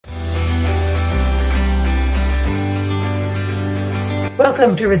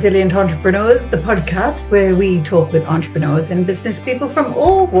Welcome to Resilient Entrepreneurs, the podcast where we talk with entrepreneurs and business people from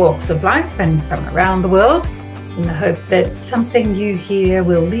all walks of life and from around the world in the hope that something you hear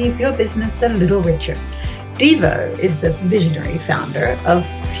will leave your business a little richer. Deevo is the visionary founder of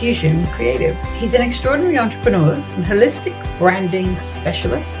Fusion Creative. He's an extraordinary entrepreneur and holistic branding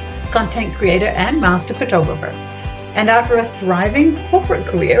specialist, content creator, and master photographer. And after a thriving corporate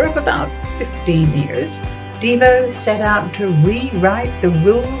career of about 15 years, Deevo set out to rewrite the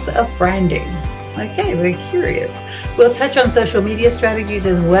rules of branding. Okay, we're curious. We'll touch on social media strategies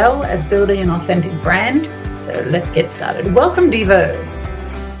as well as building an authentic brand. So let's get started. Welcome, Deevo.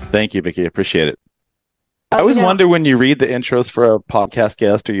 Thank you, Vicky. Appreciate it. I always wonder when you read the intros for a podcast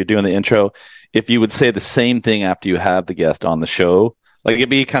guest or you're doing the intro, if you would say the same thing after you have the guest on the show. Like it'd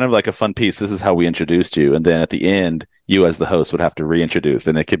be kind of like a fun piece. This is how we introduced you. And then at the end, you as the host would have to reintroduce.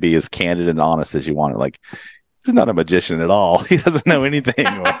 And it could be as candid and honest as you want it. Like, he's not a magician at all. He doesn't know anything.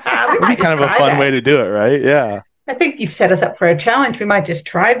 It'd be kind of a fun way to do it, right? Yeah. I think you've set us up for a challenge. We might just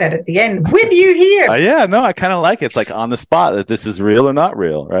try that at the end with you here. Yeah, no, I kind of like it. It's like on the spot that this is real or not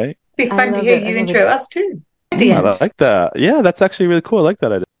real, right? It'd be fun to hear you intro us too. I like that. Yeah, that's actually really cool. I like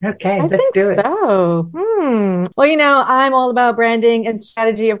that idea. Okay, let's do it. Well, I'm all about branding and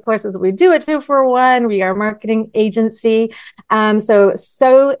strategy. Of course, is what we do at 241. We are a marketing agency.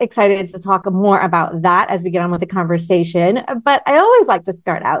 So excited to talk more about that as we get on with the conversation. But I always like to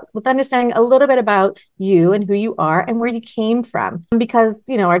start out with understanding a little bit about you and who you are and where you came from, because,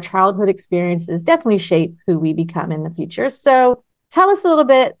 our childhood experiences definitely shape who we become in the future. So tell us a little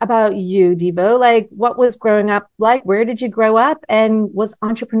bit about you, Deevo. Like, what was growing up like? Where did you grow up? And was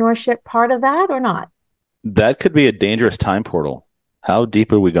entrepreneurship part of that or not? That could be a dangerous time portal. How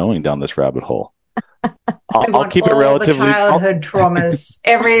deep are we going down this rabbit hole? I'll keep it relatively. The childhood traumas,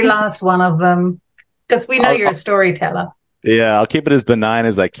 every last one of them, because we know you're a storyteller. Yeah, I'll keep it as benign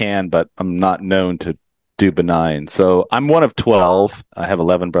as I can, but I'm not known to do benign. So I'm one of 12. I have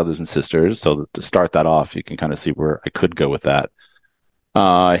 11 brothers and sisters. So to start that off, you can kind of see where I could go with that.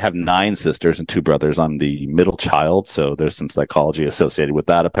 I have 9 sisters and 2 brothers. I'm the middle child, so there's some psychology associated with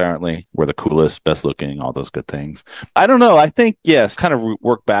that, apparently. We're the coolest, best looking, all those good things. I don't know. I think, yes, kind of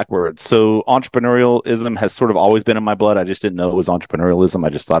work backwards. So entrepreneurialism has sort of always been in my blood. I just didn't know it was entrepreneurialism. I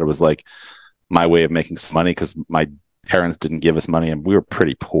just thought it was like my way of making some money because my parents didn't give us money and we were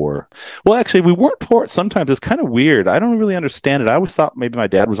pretty poor. Well, actually, we weren't poor sometimes. It's kind of weird. I don't really understand it. I always thought maybe my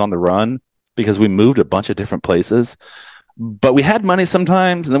dad was on the run because we moved a bunch of different places. But we had money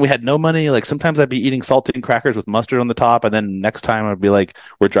sometimes, and then we had no money. Like sometimes I'd be eating saltine crackers with mustard on the top, and then next time I'd be like,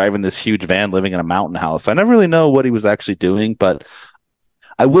 we're driving this huge van living in a mountain house. I never really know what he was actually doing, but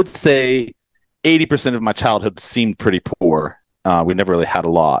I would say 80% of my childhood seemed pretty poor. We never really had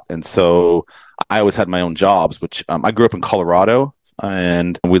a lot. And so I always had my own jobs, which I grew up in Colorado,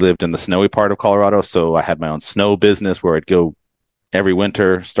 and we lived in the snowy part of Colorado. So I had my own snow business where I'd go every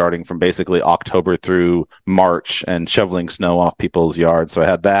winter, starting from basically October through March and shoveling snow off people's yards. So I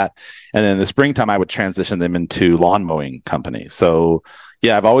had that. And then in the springtime, I would transition them into lawn mowing company. So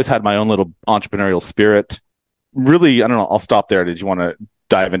yeah, I've always had my own little entrepreneurial spirit. Really, I don't know. I'll stop there. Did you want to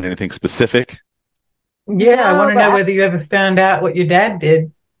dive into anything specific? Yeah, I want to know whether you ever found out what your dad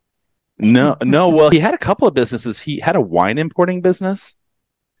did. No. Well, he had a couple of businesses. He had a wine importing business.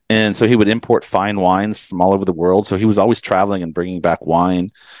 And so he would import fine wines from all over the world. So he was always traveling and bringing back wine.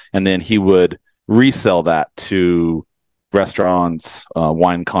 And then he would resell that to restaurants,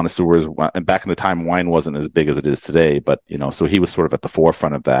 wine connoisseurs. And back in the time, wine wasn't as big as it is today. But, so he was sort of at the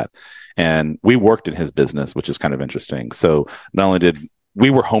forefront of that. And we worked in his business, which is kind of interesting. So not only did we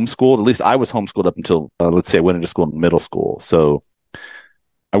were homeschooled, at least I was homeschooled up until, let's say I went into school in middle school. So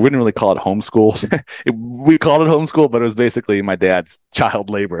I wouldn't really call it homeschool. We called it homeschool, but it was basically my dad's child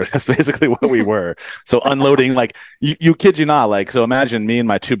labor. That's basically what we were. So unloading, like, you kid you not, like, so imagine me and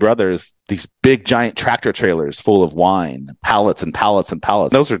my 2 brothers, these big giant tractor trailers full of wine, pallets and pallets and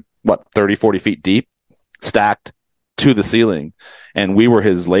pallets. Those are, 30, 40 feet deep, stacked to the ceiling. And we were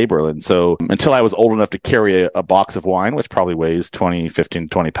his labor. And so until I was old enough to carry a box of wine, which probably weighs 15,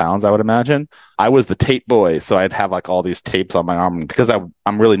 20 pounds, I would imagine, I was the tape boy. So I'd have like all these tapes on my arm. Because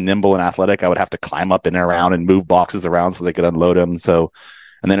I'm really nimble and athletic, I would have to climb up and around and move boxes around so they could unload them. So,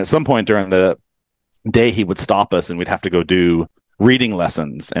 and then at some point during the day, he would stop us and we'd have to go do reading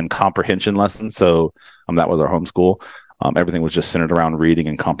lessons and comprehension lessons. So that was our homeschool. Everything was just centered around reading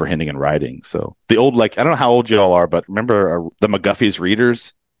and comprehending and writing. So the old, I don't know how old you all are, but remember the McGuffey's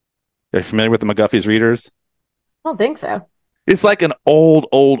Readers? Are you familiar with the McGuffey's Readers? I don't think so. It's like an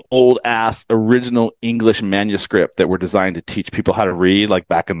old ass original English manuscript that were designed to teach people how to read, like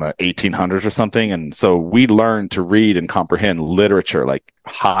back in the 1800s or something. And so we learned to read and comprehend literature, like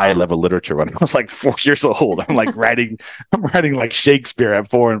high level literature, when I was like 4 years old. I'm writing like Shakespeare at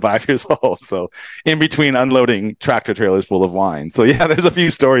 4 and 5 years old. So in between unloading tractor trailers full of wine. So yeah, there's a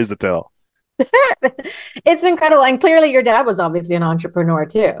few stories to tell. It's incredible. And clearly your dad was obviously an entrepreneur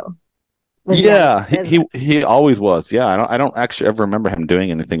too. Yeah, he always was. Yeah, I don't actually ever remember him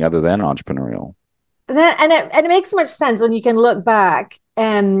doing anything other than entrepreneurial. And it makes so much sense when you can look back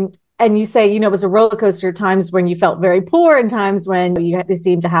and you say, it was a roller coaster, times when you felt very poor and times when you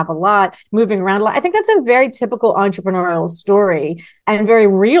seemed to have a lot, moving around a lot. I think that's a very typical entrepreneurial story and very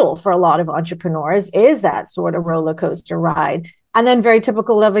real for a lot of entrepreneurs, is that sort of roller coaster ride. And then very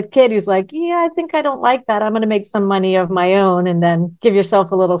typical of a kid who's like, yeah, I think I don't like that. I'm going to make some money of my own, and then give yourself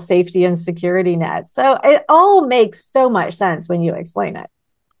a little safety and security net. So it all makes so much sense when you explain it.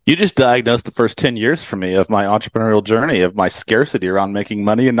 You just diagnosed the first 10 years for me of my entrepreneurial journey, of my scarcity around making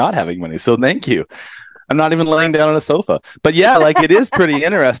money and not having money. So thank you. I'm not even laying down on a sofa. But yeah, like it is pretty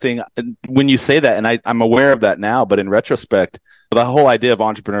interesting when you say that. And I'm aware of that now. But in retrospect, the whole idea of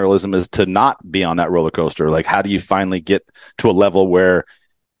entrepreneurialism is to not be on that roller coaster. Like, how do you finally get to a level where,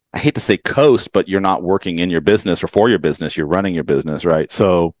 I hate to say coast, but you're not working in your business or for your business, you're running your business, right?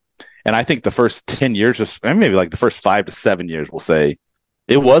 So, and I think the first 10 years, or maybe like the first 5 to 7 years, we'll say,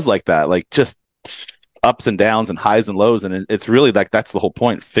 it was like that, like just ups and downs and highs and lows. And it's really like, that's the whole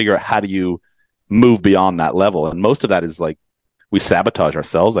point. Figure out how do you move beyond that level. And most of that is like, we sabotage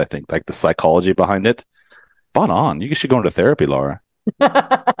ourselves, I think, like the psychology behind it. Spot on. You should go into therapy, Laura.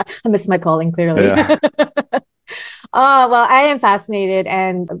 I miss my calling, clearly. Yeah. Well, I am fascinated,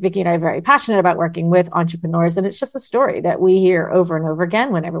 and Vicky and I are very passionate about working with entrepreneurs. And it's just a story that we hear over and over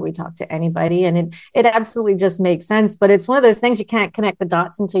again whenever we talk to anybody. And it absolutely just makes sense. But it's one of those things, you can't connect the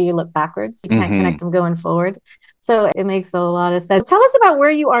dots until you look backwards. You can't connect them going forward. So it makes a lot of sense. Tell us about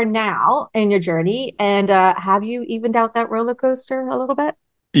where you are now in your journey, and have you evened out that roller coaster a little bit?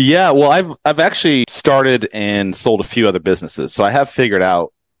 Yeah, well, I've actually started and sold a few other businesses. So I have figured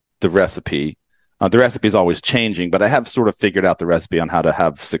out the recipe. The recipe is always changing, but I have sort of figured out the recipe on how to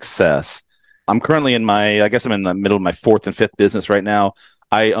have success. I'm currently I'm in the middle of my 4th and 5th business right now.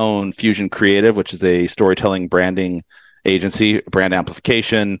 I own Fusion Creative, which is a storytelling branding agency, brand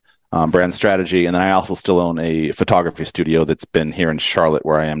amplification, brand strategy. And then I also still own a photography studio that's been here in Charlotte,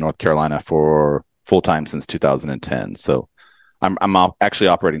 where I am, North Carolina, for full time since 2010. So I'm actually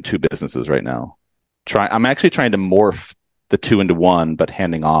operating 2 businesses right now. I'm actually trying to morph the 2 into one, but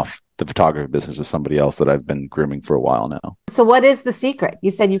handing off the photography business to somebody else that I've been grooming for a while now. So what is the secret? You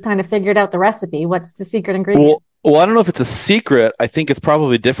said you kind of figured out the recipe. What's the secret ingredient? Well, I don't know if it's a secret. I think it's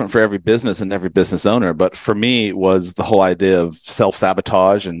probably different for every business and every business owner. But for me, it was the whole idea of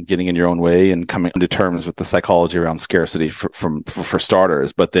self-sabotage and getting in your own way and coming to terms with the psychology around scarcity for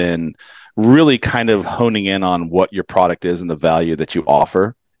starters. But then really kind of honing in on what your product is and the value that you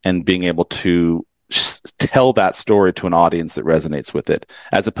offer, and being able to tell that story to an audience that resonates with it,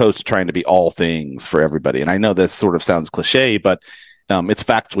 as opposed to trying to be all things for everybody. And I know that sort of sounds cliche, but it's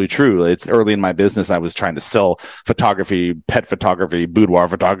factually true. It's early in my business, I was trying to sell photography, pet photography, boudoir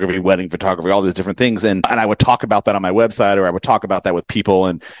photography, wedding photography, all these different things. And I would talk about that on my website, or I would talk about that with people.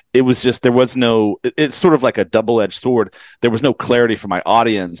 And it was just, it's sort of like a double-edged sword. There was no clarity for my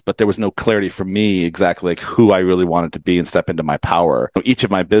audience, but there was no clarity for me exactly like who I really wanted to be and step into my power. Each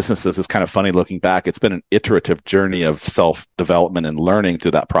of my businesses is kind of funny looking back. It's been an iterative journey of self-development and learning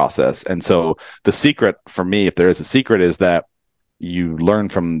through that process. And so the secret for me, if there is a secret, is that you learn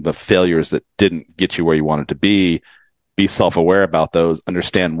from the failures that didn't get you where you wanted to be self-aware about those,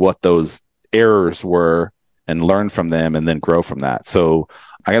 understand what those errors were, and learn from them, and then grow from that. So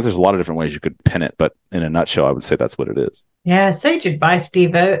I guess there's a lot of different ways you could pin it, but in a nutshell, I would say that's what it is. Yeah, sage advice,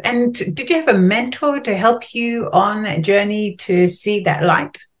 Deevo. And did you have a mentor to help you on that journey to see that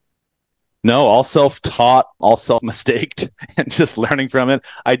light? No, all self-taught, all self-mistaked, and just learning from it.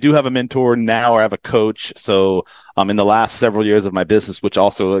 I do have a mentor now, or I have a coach. So in the last several years of my business, which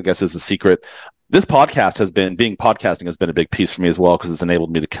also I guess is a secret, this podcasting has been a big piece for me as well, because it's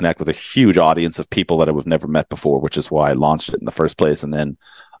enabled me to connect with a huge audience of people that I've never met before, which is why I launched it in the first place. And then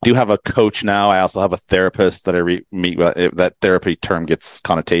I do have a coach now. I also have a therapist that I meet. That therapy term gets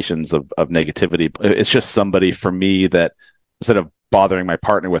connotations of negativity. It's just somebody for me that, instead of bothering my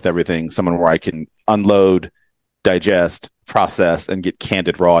partner with everything, someone where I can unload digest, process, and get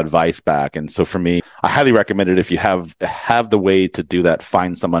candid, raw advice back. And so for me, I highly recommend it. If you have the way to do that,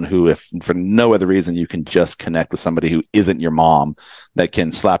 find someone who, if for no other reason, you can just connect with somebody who isn't your mom that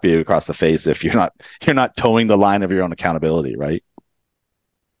can slap you across the face if you're not towing the line of your own accountability, right?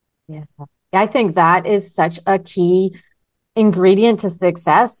 Yeah. I think that is such a key ingredient to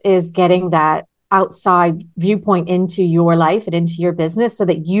success, is getting that outside viewpoint into your life and into your business so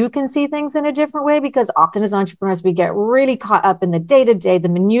that you can see things in a different way. Because often as entrepreneurs, we get really caught up in the day-to-day, the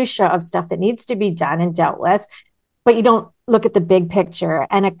minutia of stuff that needs to be done and dealt with, but you don't look at the big picture.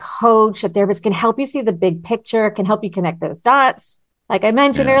 And a coach, a therapist can help you see the big picture, can help you connect those dots, like I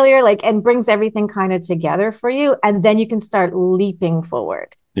mentioned earlier, and brings everything kind of together for you. And then you can start leaping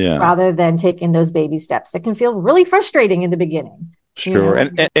forward rather than taking those baby steps that can feel really frustrating in the beginning. Sure.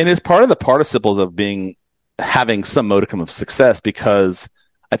 And it's part of the participles of having some modicum of success, because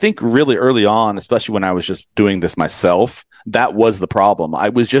I think really early on, especially when I was just doing this myself, that was the problem. I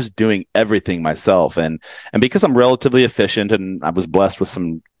was just doing everything myself. And because I'm relatively efficient and I was blessed with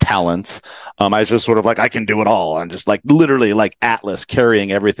some talents, I was just sort of like, I can do it all. And just like literally like Atlas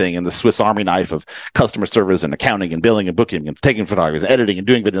carrying everything in the Swiss Army knife of customer service and accounting and billing and booking and taking photography and editing and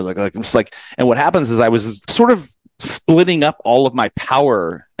doing videos. And what happens is I was sort of splitting up all of my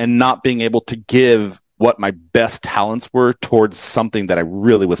power and not being able to give what my best talents were towards something that I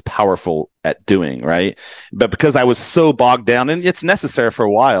really was powerful at doing, right? But because I was so bogged down, and it's necessary for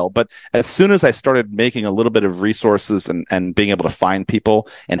a while, but as soon as I started making a little bit of resources and being able to find people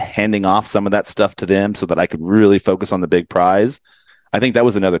and handing off some of that stuff to them so that I could really focus on the big prize, I think that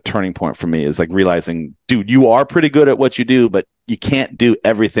was another turning point for me, is like realizing, dude, you are pretty good at what you do, but you can't do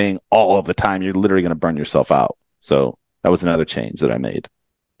everything all of the time. You're literally going to burn yourself out. So that was another change that I made.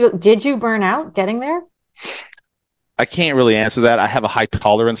 Did you burn out getting there? I can't really answer that. I have a high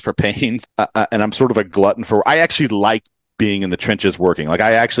tolerance for pain, and I'm sort of a glutton for. I actually like being in the trenches working. Like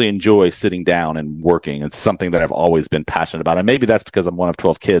I actually enjoy sitting down and working. It's something that I've always been passionate about, and maybe that's because I'm one of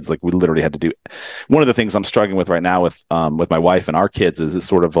 12 kids. Like we literally had to do. One of the things I'm struggling with right now with my wife and our kids is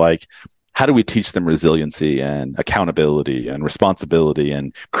sort of like, how do we teach them resiliency and accountability and responsibility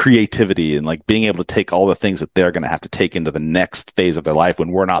and creativity and like being able to take all the things that they're going to have to take into the next phase of their life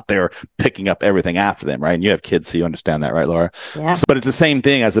when we're not there picking up everything after them, right? And you have kids, so you understand that, right, Laura? Yeah. But it's the same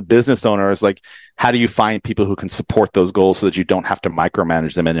thing as a business owner. It's like, how do you find people who can support those goals so that you don't have to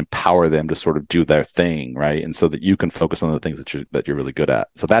micromanage them and empower them to sort of do their thing, right? And so that you can focus on the things that you're really good at.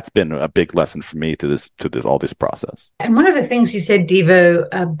 So that's been a big lesson for me to all this process. And one of the things you said, Deevo,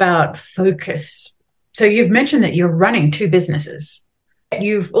 about focus. So you've mentioned that you're running two businesses.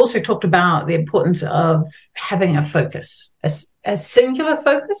 You've also talked about the importance of having a focus, a singular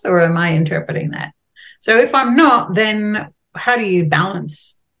focus, or am I interpreting that? So if I'm not, then how do you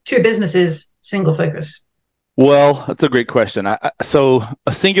balance two businesses, single focus? Well, that's a great question. So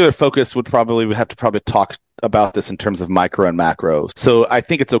a singular focus we have to talk about this in terms of micro and macro. So I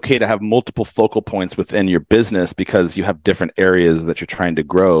think it's okay to have multiple focal points within your business because you have different areas that you're trying to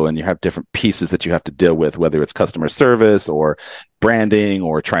grow and you have different pieces that you have to deal with, whether it's customer service or branding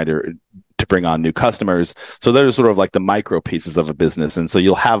or trying to bring on new customers. So those are sort of like the micro pieces of a business. And so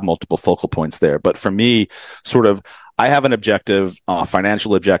you'll have multiple focal points there. But for me, I have an objective, a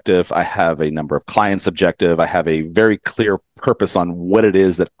financial objective. I have a number of clients objective. I have a very clear purpose on what it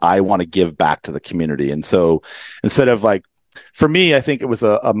is that I want to give back to the community. And so instead of like, for me, I think it was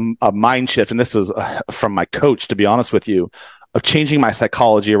a mind shift. And this was from my coach, to be honest with you, of changing my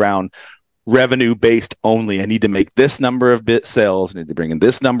psychology around revenue based only. I need to make this number of sales. I need to bring in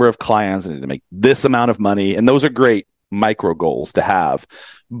this number of clients. I need to make this amount of money. And those are great micro goals to have.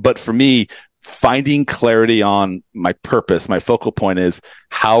 But for me, finding clarity on my purpose, my focal point is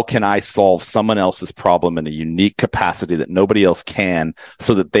how can I solve someone else's problem in a unique capacity that nobody else can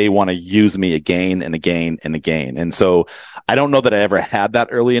so that they want to use me again and again and again. And so I don't know that I ever had that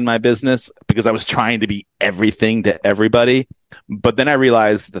early in my business because I was trying to be everything to everybody. But then I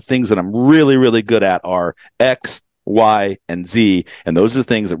realized the things that I'm really, really good at are X, Y, and Z. And those are the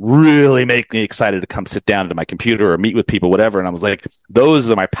things that really make me excited to come sit down to my computer or meet with people, whatever. And I was like, those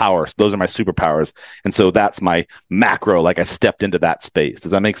are my powers. Those are my superpowers. And so that's my macro. Like I stepped into that space.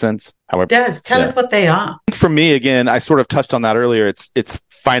 Does that make sense? It does. Tell us what they are. For me, again, I sort of touched on that earlier. It's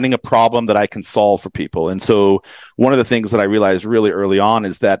finding a problem that I can solve for people. And so one of the things that I realized really early on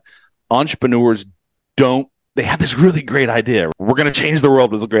is that entrepreneurs they have this really great idea. We're going to change the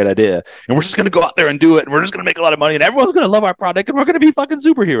world with a great idea. And we're just going to go out there and do it. And we're just going to make a lot of money. And everyone's going to love our product. And we're going to be fucking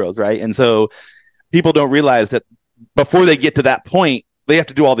superheroes, right? And so people don't realize that before they get to that point, they have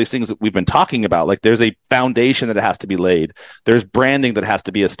to do all these things that we've been talking about. Like there's a foundation that has to be laid. There's branding that has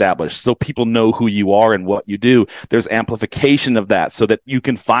to be established so people know who you are and what you do. There's amplification of that so that you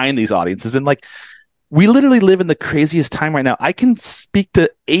can find these audiences. And like, we literally live in the craziest time right now. I can speak to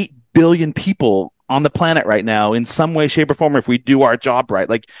 8 billion people on the planet right now in some way, shape, or form if we do our job right.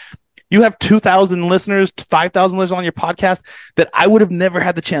 Like, you have 2,000 listeners, 5,000 listeners on your podcast that I would have never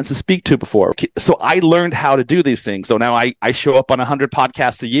had the chance to speak to before. So I learned how to do these things. So now I show up on 100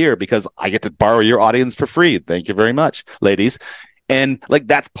 podcasts a year because I get to borrow your audience for free. Thank you very much, ladies. And like,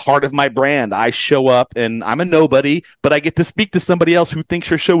 that's part of my brand. I show up and I'm a nobody, but I get to speak to somebody else who thinks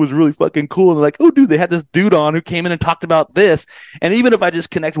your show was really fucking cool. And they're like, oh, dude, they had this dude on who came in and talked about this. And even if I just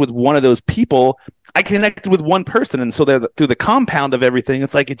connect with one of those people, I connected with one person. And so through the compound of everything,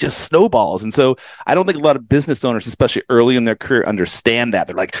 it's like it just snowballs. And so I don't think a lot of business owners, especially early in their career, understand that.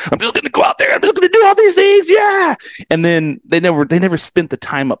 They're like, I'm just going to go out there. I'm just going to do all these things. Yeah. And then they never spent the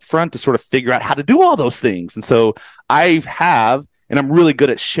time up front to sort of figure out how to do all those things. And so and I'm really good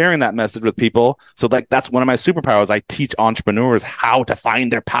at sharing that message with people. So like, that's one of my superpowers. I teach entrepreneurs how to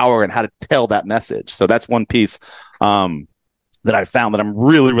find their power and how to tell that message. So that's one piece that I found that I'm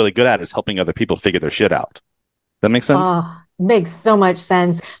really, really good at, is helping other people figure their shit out. That makes sense? Makes so much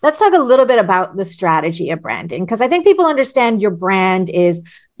sense. Let's talk a little bit about the strategy of branding, because I think people understand your brand is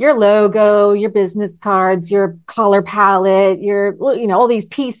your logo, your business cards, your color palette, all these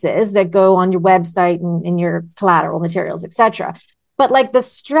pieces that go on your website and your collateral materials, etc. But like, the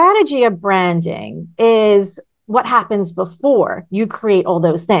strategy of branding is what happens before you create all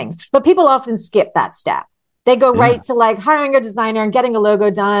those things. But people often skip that step. They go right to like hiring a designer and getting a logo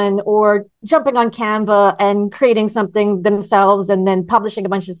done, or jumping on Canva and creating something themselves and then publishing a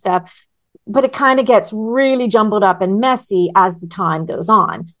bunch of stuff. But it kind of gets really jumbled up and messy as the time goes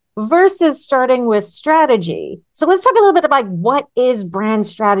on, versus starting with strategy. So let's talk a little bit about what is brand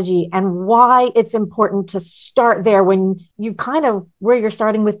strategy and why it's important to start there when where you're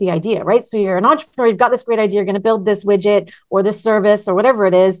starting with the idea, right? So you're an entrepreneur, you've got this great idea, you're going to build this widget or this service or whatever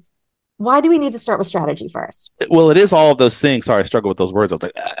it is. Why do we need to start with strategy first? Well, it is all of those things. Sorry, I struggle with those words. I was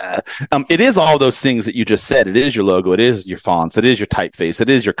like, it is all those things that you just said. It is your logo. It is your fonts. It is your typeface.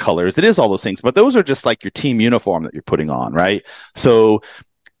 It is your colors. It is all those things. But those are just like your team uniform that you're putting on, right? So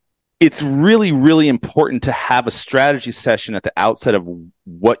it's really, really important to have a strategy session at the outset of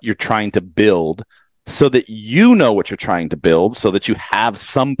what you're trying to build, so that you know what you're trying to build, so that you have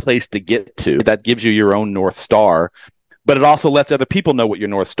some place to get to. That gives you your own North Star. But it also lets other people know what your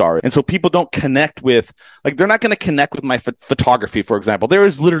North Star is. And so people don't connect with, like, they're not going to connect with my photography, for example. There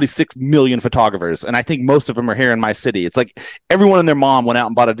is literally 6 million photographers, and I think most of them are here in my city. It's like everyone and their mom went out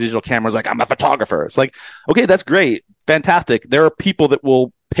and bought a digital camera. It's like, I'm a photographer. It's like, okay, that's great. Fantastic. There are people that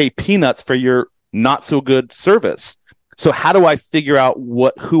will pay peanuts for your not so good service. So how do I figure out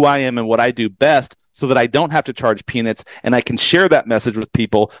who I am and what I do best, so that I don't have to charge peanuts and I can share that message with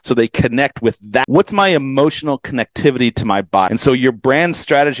people so they connect with that? What's my emotional connectivity to my buyer? And so your brand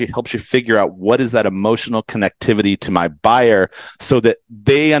strategy helps you figure out what is that emotional connectivity to my buyer, so that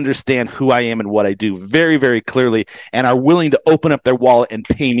they understand who I am and what I do very, very clearly and are willing to open up their wallet and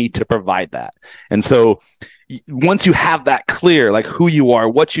pay me to provide that. And so once you have that clear, like who you are,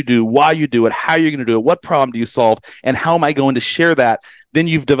 what you do, why you do it, how you're going to do it, what problem do you solve, and how am I going to share that, then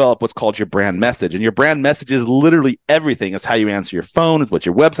you've developed what's called your brand message. And your brand message is literally everything. It's how you answer your phone. It's what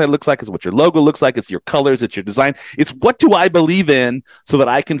your website looks like. It's what your logo looks like. It's your colors. It's your design. It's what do I believe in, so that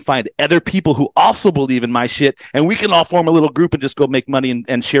I can find other people who also believe in my shit, and we can all form a little group and just go make money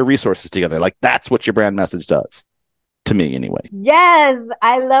and share resources together. Like, that's what your brand message does. To me, anyway. Yes,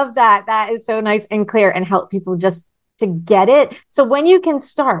 I love that. That is so nice and clear, and help people just to get it. So when you can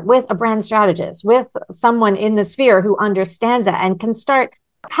start with a brand strategist, with someone in the sphere who understands that and can start,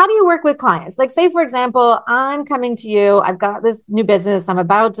 how do you work with clients? Like, say, for example, I'm coming to you, I've got this new business, I'm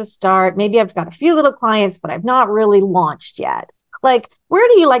about to start. Maybe I've got a few little clients, but I've not really launched yet. Like, where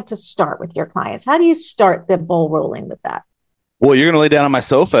do you like to start with your clients? How do you start the ball rolling with that? Well, you're going to lay down on my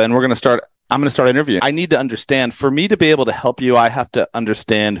sofa and I'm going to start interviewing. I need to understand, for me to be able to help you, I have to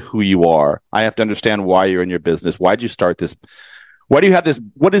understand who you are. I have to understand why you're in your business. Why'd you start this? Why do you have this?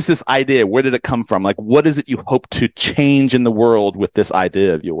 What is this idea? Where did it come from? Like, what is it you hope to change in the world with this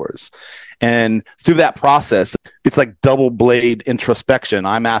idea of yours? And through that process, it's like double blade introspection.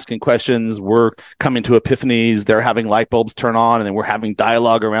 I'm asking questions. We're coming to epiphanies. They're having light bulbs turn on, and then we're having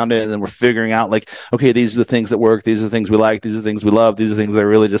dialogue around it. And then we're figuring out, like, okay, these are the things that work. These are the things we like. These are the things we love. These are the things that are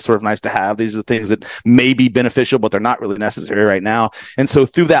really just sort of nice to have. These are the things that may be beneficial, but they're not really necessary right now. And so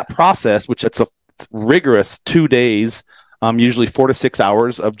through that process, which it's a rigorous 2 days, usually 4 to 6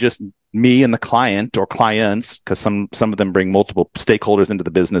 hours of just me and the client or clients, because some of them bring multiple stakeholders into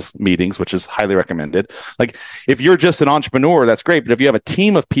the business meetings, which is highly recommended. Like if you're just an entrepreneur, that's great. But if you have a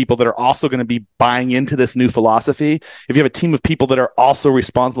team of people that are also going to be buying into this new philosophy, if you have a team of people that are also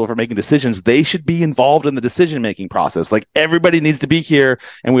responsible for making decisions, they should be involved in the decision-making process. Like everybody needs to be here,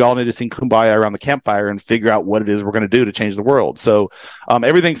 and we all need to sing Kumbaya around the campfire and figure out what it is we're going to do to change the world. So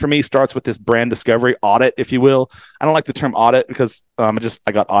everything for me starts with this brand discovery audit, if you will. I don't like the term audit because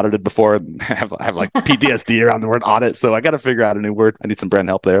I got audited before. I have like PTSD around the word audit. So I got to figure out a new word. I need some brand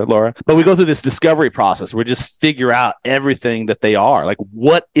help there, Laura. But we go through this discovery process. We just figure out everything that they are. Like,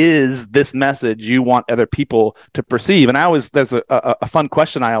 what is this message you want other people to perceive? And there's a fun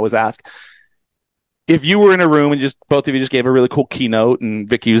question I always ask. If you were in a room and just both of you just gave a really cool keynote and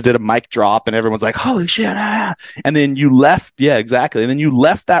Vicky did a mic drop and everyone's like, holy shit, and then you left. Yeah, exactly. And then you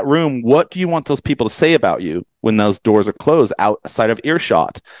left that room. What do you want those people to say about you when those doors are closed outside of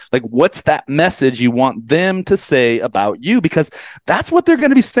earshot? Like, what's that message you want them to say about you? Because that's what they're going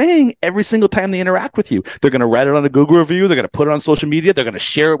to be saying every single time they interact with you. They're going to write it on a Google review. They're going to put it on social media. They're going to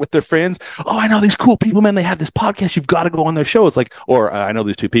share it with their friends. Oh, I know these cool people, man. They have this podcast. You've got to go on their show. It's like, or I know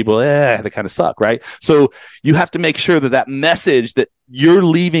these two people. They kind of suck, right? So you have to make sure that that message that you're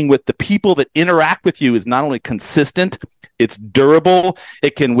leaving with the people that interact with you is not only consistent, it's durable,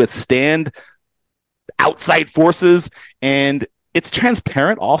 it can withstand outside forces, and it's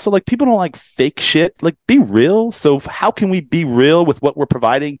transparent also. Like, people don't like fake shit. Like, be real. So how can we be real with what we're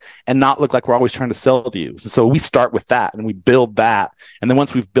providing and not look like we're always trying to sell to you? So we start with that and we build that. And then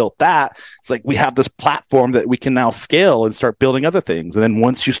once we've built that, it's like we have this platform that we can now scale and start building other things. And then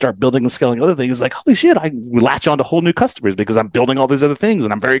once you start building and scaling other things, it's like, holy shit, I latch on to whole new customers because I'm building all these other things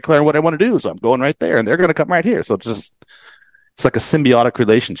and I'm very clear on what I want to do. So I'm going right there and they're going to come right here. So it's like a symbiotic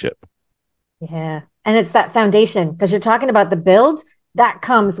relationship. Yeah. And it's that foundation, because you're talking about the build that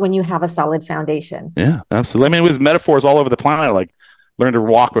comes when you have a solid foundation. Yeah, absolutely. I mean, with metaphors all over the planet, like learn to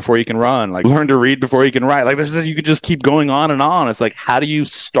walk before you can run, like learn to read before you can write. Like you could just keep going on and on. It's like, how do you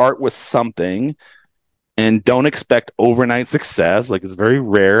start with something and don't expect overnight success? Like, it's very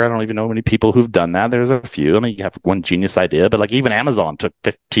rare. I don't even know many people who've done that. There's a few. I mean, you have one genius idea, but like even Amazon took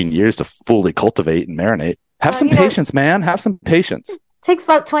 15 years to fully cultivate and marinate. Have some patience, man. Have some patience. Takes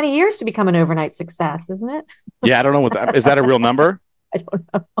about 20 years to become an overnight success, isn't it? Yeah, I don't know is that a real number? I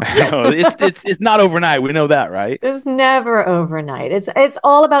don't know. It's not overnight. We know that, right? It's never overnight. It's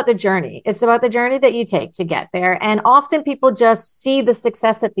all about the journey. It's about the journey that you take to get there. And often people just see the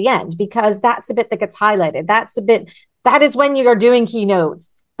success at the end because that's a bit that gets highlighted. That is when you're doing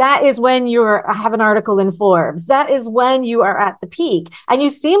keynotes. That is when you have an article in Forbes. That is when you are at the peak and you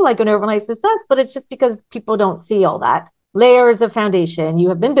seem like an overnight success, but it's just because people don't see all that. Layers of foundation you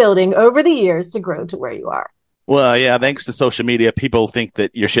have been building over the years to grow to where you are. Well, yeah, thanks to social media, people think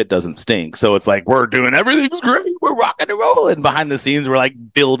that your shit doesn't stink. So it's like, we're doing everything's great. We're rocking and rolling. Behind the scenes, we're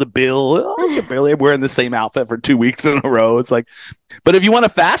like bill to bill. Oh, you're barely wearing the same outfit for 2 weeks in a row. It's like, but if you want to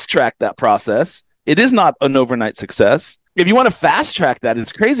fast track that process, it is not an overnight success. If you want to fast track that,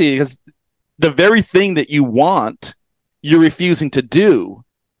 it's crazy because the very thing that you want, you're refusing to do.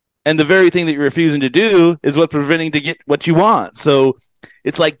 And the very thing that you're refusing to do is what's preventing to get what you want. So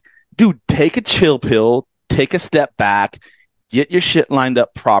it's like, dude, take a chill pill, take a step back, get your shit lined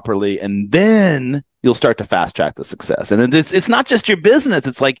up properly, and then you'll start to fast track the success. And it's not just your business.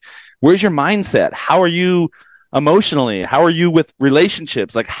 It's like, where's your mindset? How are you emotionally? How are you with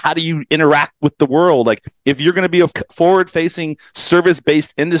relationships? Like, how do you interact with the world? Like, if you're going to be a forward-facing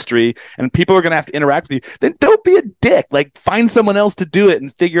service-based industry and people are going to have to interact with you, then don't be a dick. Like, find someone else to do it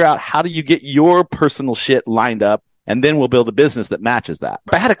and figure out how do you get your personal shit lined up, and then we'll build a business that matches that.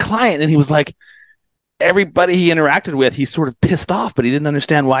 I had a client and he was like, everybody he interacted with, he's sort of pissed off, but he didn't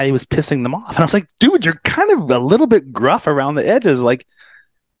understand why he was pissing them off. And I was like, dude, you're kind of a little bit gruff around the edges. Like,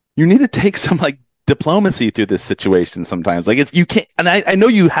 you need to take some like diplomacy through this situation sometimes. Like, you can't, and I know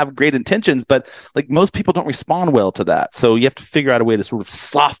you have great intentions, but like most people don't respond well to that. So you have to figure out a way to sort of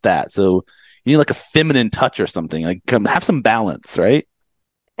soft that. So you need like a feminine touch or something, like have some balance, right?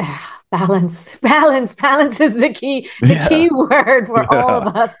 Balance is the key word for all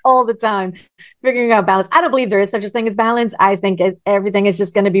of us all the time, figuring out balance. I don't believe there is such a thing as balance. I think everything is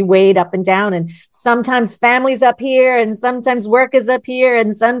just going to be weighed up and down, and sometimes family's up here and sometimes work is up here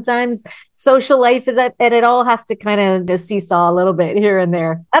and sometimes social life is up, and it all has to kind of just seesaw a little bit here and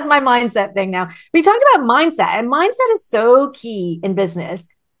there. That's my mindset thing. Now, we talked about mindset, and mindset is so key in business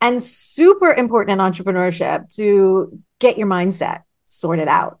and super important in entrepreneurship to get your mindset sorted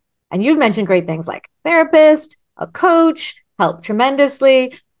out. And you've mentioned great things like therapist, a coach, help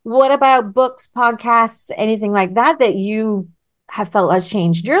tremendously. What about books, podcasts, anything like that you have felt has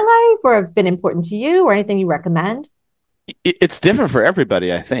changed your life or have been important to you, or anything you recommend? It's different for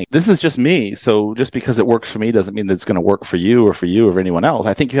everybody, I think. This is just me. So just because it works for me doesn't mean that it's going to work for you or for anyone else.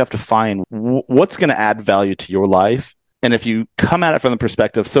 I think you have to find what's going to add value to your life. And if you come at it from the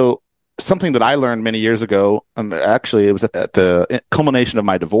perspective, so something that I learned many years ago, actually, it was at the culmination of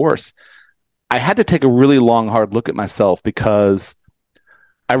my divorce. I had to take a really long, hard look at myself because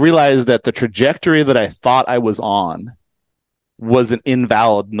I realized that the trajectory that I thought I was on was an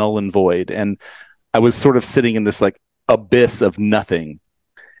invalid, null and void. And I was sort of sitting in this like abyss of nothing.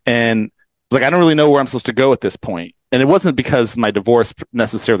 And like, I don't really know where I'm supposed to go at this point. And it wasn't because my divorce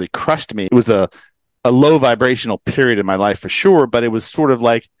necessarily crushed me. It was a low vibrational period in my life for sure. But it was sort of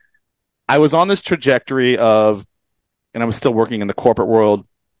like I was on this trajectory of, and I was still working in the corporate world.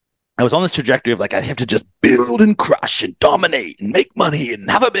 I was on this trajectory of like, I have to just build and crush and dominate and make money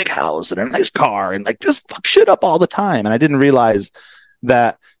and have a big house and a nice car and like just fuck shit up all the time. And I didn't realize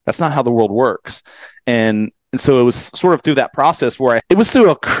that that's not how the world works. And so it was sort of through that process where it was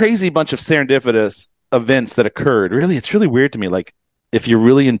through a crazy bunch of serendipitous events that occurred. Really, it's really weird to me. Like, if you're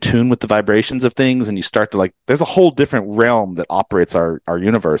really in tune with the vibrations of things and you start to like, there's a whole different realm that operates our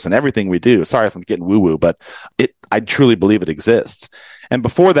universe and everything we do. Sorry if I'm getting woo-woo, but I truly believe it exists. And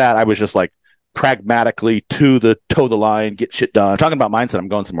before that, I was just like pragmatically toe the line, get shit done. Talking about mindset, I'm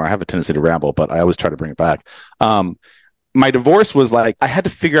going somewhere. I have a tendency to ramble, but I always try to bring it back. My divorce was like, I had to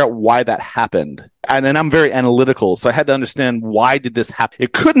figure out why that happened. And then I'm very analytical. So I had to understand, why did this happen?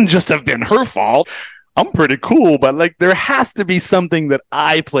 It couldn't just have been her fault. I'm pretty cool, but like there has to be something that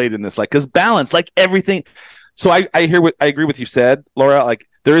I played in this, like, because balance, like everything. So I agree with you said, Laura, like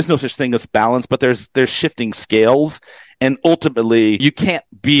there is no such thing as balance, but there's shifting scales. And ultimately you can't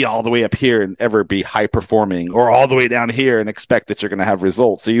be all the way up here and ever be high performing, or all the way down here and expect that you're going to have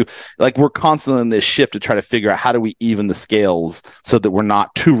results. So we're constantly in this shift to try to figure out how do we even the scales so that we're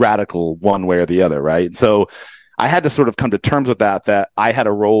not too radical one way or the other. Right. So I had to sort of come to terms with that I had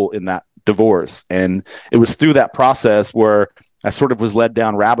a role in that divorce. And it was through that process where I sort of was led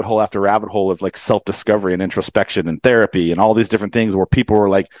down rabbit hole after rabbit hole of like self-discovery and introspection and therapy and all these different things where people were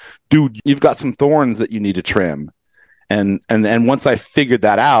like, dude, you've got some thorns that you need to trim. And once I figured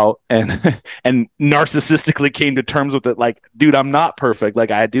that out and narcissistically came to terms with it, like, dude, I'm not perfect.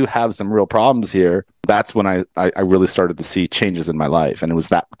 Like I do have some real problems here. That's when I really started to see changes in my life. And it was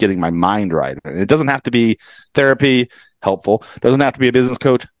that getting my mind right. And it doesn't have to be therapy, helpful. It doesn't have to be a business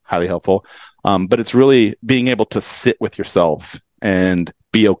coach, highly helpful. But it's really being able to sit with yourself and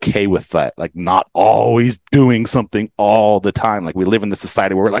be okay with that. Like not always doing something all the time. Like we live in this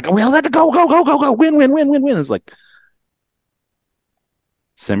society where we're like, oh, we all have to go, win. It's like,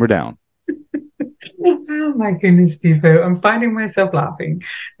 simmer down. Oh my goodness, Deevo. I'm finding myself laughing.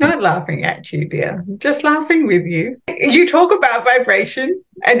 Not laughing at you, dear. Just laughing with you. You talk about vibration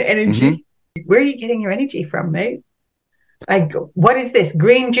and energy. Mm-hmm. Where are you getting your energy from, mate? Like, what is this?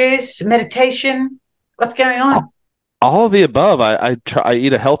 Green juice, meditation? What's going on? All of the above. I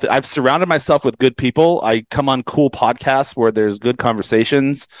eat a healthy. I've surrounded myself with good people. I come on cool podcasts where there's good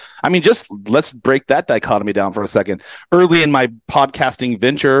conversations. I mean, just let's break that dichotomy down for a second. Early in my podcasting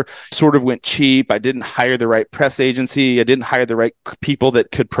venture, sort of went cheap. I didn't hire the right press agency. I didn't hire the right people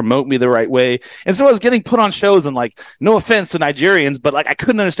that could promote me the right way. And so I was getting put on shows and like, no offense to Nigerians, but like I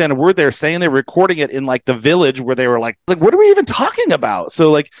couldn't understand a word they were saying. They were recording it in like the village where they were like, what are we even talking about?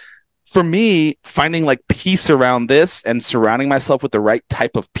 So like, for me, finding like peace around this and surrounding myself with the right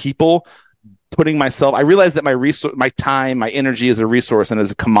type of people, I realized that my time, my energy is a resource and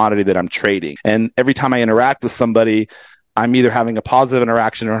is a commodity that I'm trading. And every time I interact with somebody, I'm either having a positive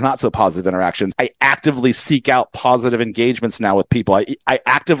interaction or not so positive interactions. I actively seek out positive engagements now with people. I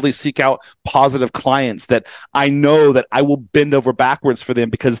actively seek out positive clients that I know that I will bend over backwards for them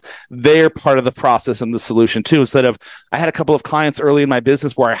because they're part of the process and the solution too. Instead of, I had a couple of clients early in my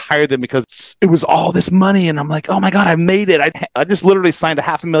business where I hired them because it was all this money. And I'm like, oh my God, I made it. I just literally signed a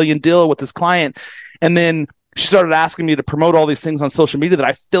 $500,000 deal with this client. And then she started asking me to promote all these things on social media that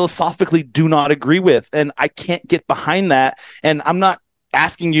I philosophically do not agree with. And I can't get behind that. And I'm not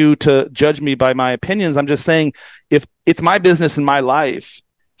asking you to judge me by my opinions. I'm just saying, if it's my business and my life,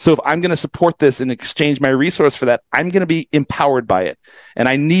 so if I'm going to support this and exchange my resource for that, I'm going to be empowered by it. And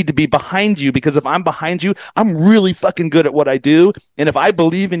I need to be behind you, because if I'm behind you, I'm really fucking good at what I do. And if I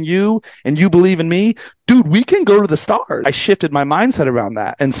believe in you and you believe in me, dude, we can go to the stars. I shifted my mindset around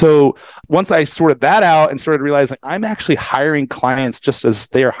that. And so once I sorted that out and started realizing I'm actually hiring clients just as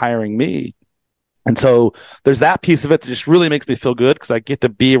they're hiring me. And so there's that piece of it that just really makes me feel good, because I get to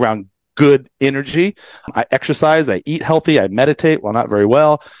be around good energy. I exercise, I eat healthy, I meditate, well, not very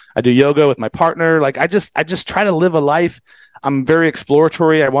well. I do yoga with my partner. Like I just try to live a life. I'm very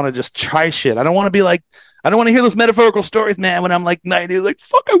exploratory. I want to just try shit. I don't want to hear those metaphorical stories, man, when I'm like 90, like,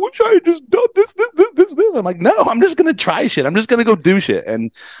 fuck, I wish I had just done this. I'm like, no, I'm just going to try shit. I'm just going to go do shit.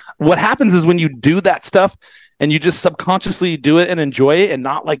 And what happens is when you do that stuff and you just subconsciously do it and enjoy it and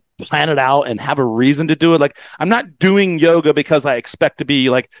not like plan it out and have a reason to do it. Like I'm not doing yoga because I expect to be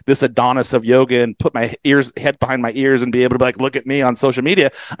like this Adonis of yoga and put my head behind my ears and be able to like, look at me on social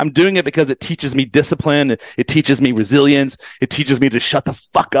media. I'm doing it because it teaches me discipline. It teaches me resilience. It teaches me to shut the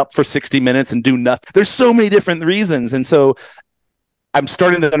fuck up for 60 minutes and do nothing. There's so many different reasons. And so I'm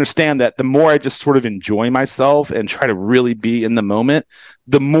starting to understand that the more I just sort of enjoy myself and try to really be in the moment,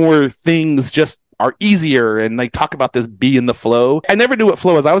 the more things just are easier. And they talk about this be in the flow. I never knew what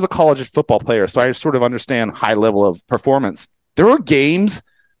flow was. I was a college football player, so I sort of understand high level of performance. There were games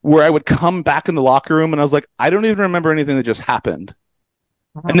where I would come back in the locker room and I was like, I don't even remember anything that just happened.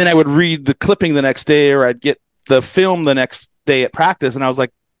 Uh-huh. And then I would read the clipping the next day, or I'd get the film the next day at practice. And I was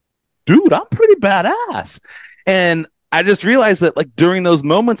like, dude, I'm pretty badass. And I just realized that like during those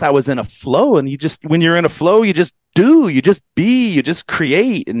moments I was in a flow, and when you're in a flow, you just do, you just be, you just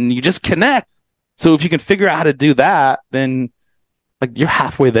create, and you just connect. So if you can figure out how to do that, then like you're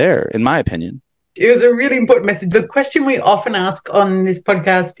halfway there, in my opinion. It was a really important message. The question we often ask on this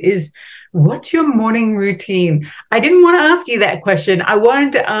podcast is, what's your morning routine? I didn't want to ask you that question. I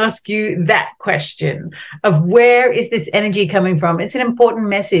wanted to ask you that question of where is this energy coming from? It's an important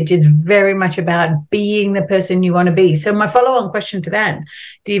message. It's very much about being the person you want to be. So my follow-on question to that,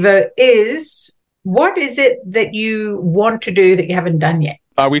 Deevo, is what is it that you want to do that you haven't done yet?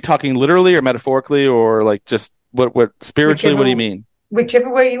 Are we talking literally or metaphorically, or like just what spiritually? What do you mean?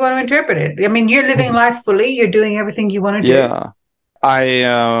 Whichever way you want to interpret it. I mean, you're living life fully. You're doing everything you want to do. Yeah.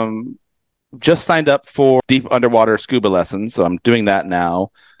 I just signed up for deep underwater scuba lessons, so I'm doing that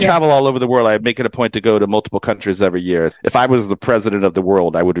now. Yeah. Travel all over the world. I make it a point to go to multiple countries every year. If I was the president of the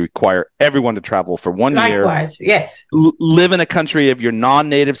world, I would require everyone to travel for 1 year. Likewise, yes. Live in a country of your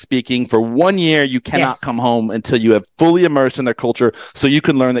non-native speaking for 1 year. You cannot come home until you have fully immersed in their culture, so you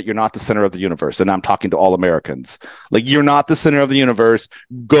can learn that you're not the center of the universe. And I'm talking to all Americans. Like, you're not the center of the universe.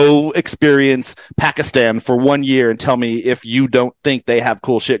 Go experience Pakistan for 1 year and tell me if you don't think they have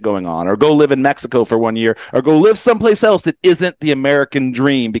cool shit going on, or go live in Mexico for 1 year, or go live someplace else that isn't the American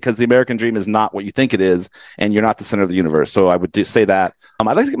dream, because the American dream is not what you think it is, and you're not the center of the universe. So I would say that. I'd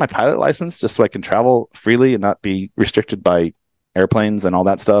like to get my pilot license just so I can travel freely and not be restricted by airplanes and all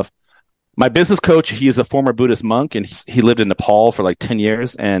that stuff. My business coach, he is a former Buddhist monk, and he lived in Nepal for like 10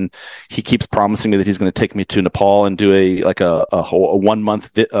 years, and he keeps promising me that he's going to take me to Nepal and do a 1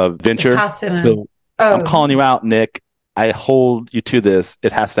 month venture. So I'm calling you out, Nick. I hold you to this.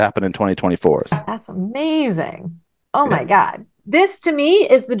 It has to happen in 2024. That's amazing. Oh my God. This to me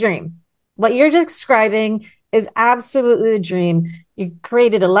is the dream. What you're describing is absolutely the dream. You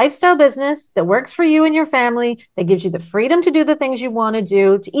created a lifestyle business that works for you and your family, that gives you the freedom to do the things you want to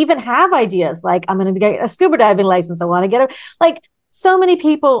do, to even have ideas like, I'm going to get a scuba diving license. I want to get like, so many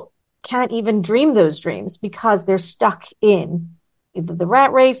people can't even dream those dreams because they're stuck in either the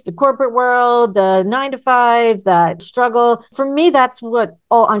rat race, the corporate world, the 9 to 5, that struggle. For me, that's what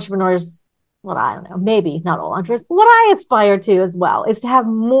all entrepreneurs, well, I don't know, maybe not all entrepreneurs, but what I aspire to as well is to have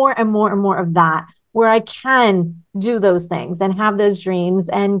more and more and more of that, where I can do those things and have those dreams.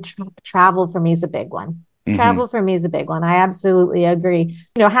 And travel for me is a big one. Mm-hmm. Travel for me is a big one. I absolutely agree.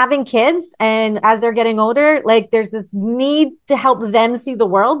 You know, having kids, and as they're getting older, like there's this need to help them see the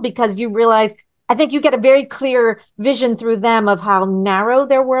world, because you realize, I think you get a very clear vision through them of how narrow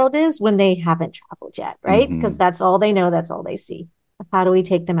their world is when they haven't traveled yet, right? Because that's all they know, that's all they see. How do we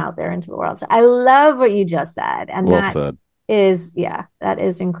take them out there into the world? So I love what you just said. And well said. That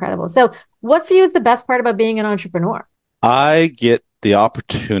is incredible. So what for you is the best part about being an entrepreneur? I get the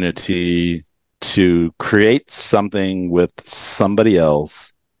opportunity to create something with somebody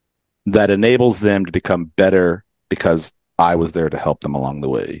else that enables them to become better because I was there to help them along the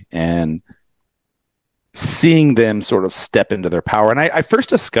way. And seeing them sort of step into their power. And I first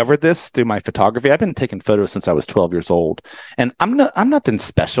discovered this through my photography. I've been taking photos since I was 12 years old. And I'm nothing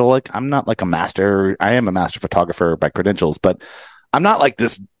special. Like, I'm not like a master. I am a master photographer by credentials, but I'm not like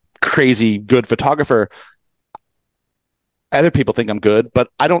this crazy good photographer. Other people think I'm good, but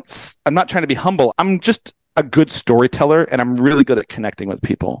I'm not trying to be humble. I'm just a good storyteller, and I'm really good at connecting with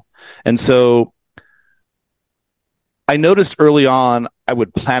people. And so I noticed early on, I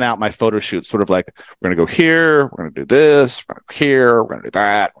would plan out my photo shoots, sort of like, we're going to go here, we're going to do this, we're going to go here, we're going to do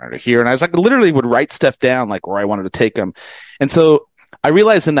that, we're going to do here. And I was like, literally would write stuff down, like where I wanted to take them. And so I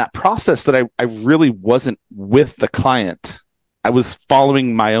realized in that process that I really wasn't with the client. I was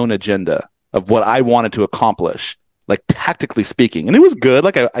following my own agenda of what I wanted to accomplish, like tactically speaking. And it was good.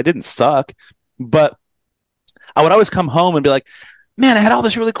 Like I didn't suck, but I would always come home and be like, man, I had all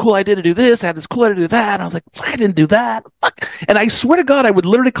this really cool idea to do this. I had this cool idea to do that. And I was like, I didn't do that. Fuck. And I swear to God, I would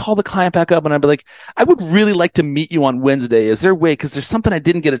literally call the client back up and I'd be like, I would really like to meet you on Wednesday. Is there a way? Because there's something I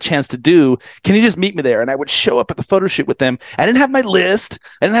didn't get a chance to do. Can you just meet me there? And I would show up at the photo shoot with them. I didn't have my list.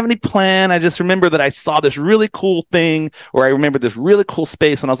 I didn't have any plan. I just remember that I saw this really cool thing, or I remember this really cool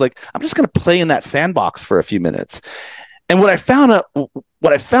space. And I was like, I'm just going to play in that sandbox for a few minutes. And what I found out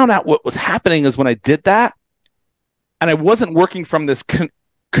what was happening is when I did that, and I wasn't working from this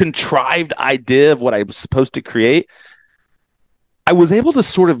contrived idea of what I was supposed to create, I was able to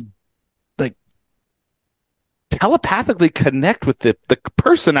sort of like telepathically connect with the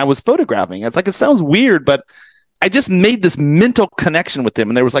person I was photographing. It's like, it sounds weird, but I just made this mental connection with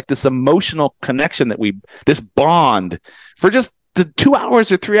them. And there was like this emotional connection this bond for just the 2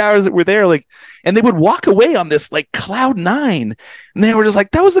 hours or 3 hours that we're there, like, and they would walk away on this like cloud nine, and they were just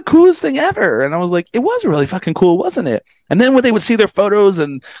like, that was the coolest thing ever. And I was like, it was really fucking cool, wasn't it? And then when they would see their photos,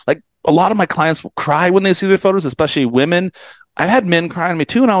 and like a lot of my clients will cry when they see their photos, especially women. I've had men cry on me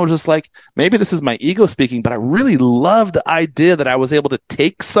too, and I was just like, maybe this is my ego speaking, but I really love the idea that I was able to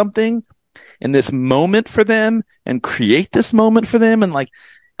take something in this moment for them and create this moment for them and like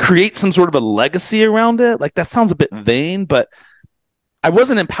create some sort of a legacy around it. Like, that sounds a bit vain, but I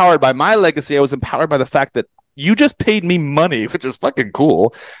wasn't empowered by my legacy. I was empowered by the fact that you just paid me money, which is fucking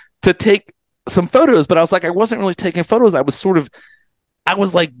cool, to take some photos. But I was like, I wasn't really taking photos. I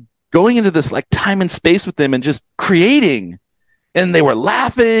was like going into this like time and space with them and just creating. And they were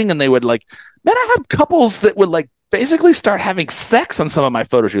laughing, and they would like, man, I had couples that would like basically start having sex on some of my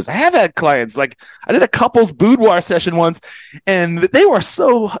photo shoots. I have had clients, like I did a couples boudoir session once, and it was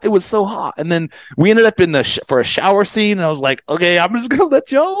so hot. And then we ended up in for a shower scene, and I was like, okay, I'm just going to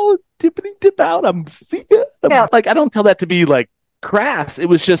let y'all tippity tip out. See ya. Yeah. Like, I don't tell that to be like crass. It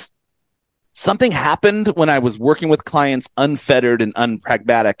was just something happened when I was working with clients unfettered and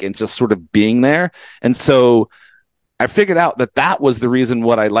unpragmatic and just sort of being there. And so I figured out that was the reason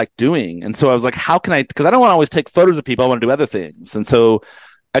what I like doing. And so I was like, how can I, because I don't want to always take photos of people. I want to do other things. And so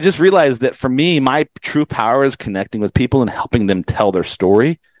I just realized that for me, my true power is connecting with people and helping them tell their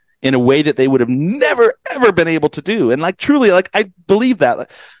story in a way that they would have never, ever been able to do. And like, truly, like, I believe that.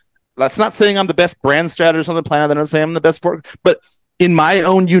 Like, that's not saying I'm the best brand strategist on the planet. I'm not saying I'm the best but in my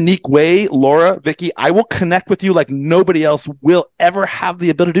own unique way, Laura, Vicky, I will connect with you like nobody else will ever have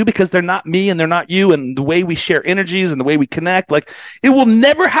the ability to do, because they're not me and they're not you, and the way we share energies and the way we connect, like, it will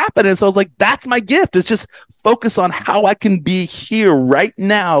never happen. And so I was like, that's my gift. It's just focus on how I can be here right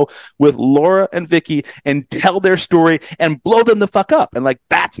now with Laura and Vicky and tell their story and blow them the fuck up. And like,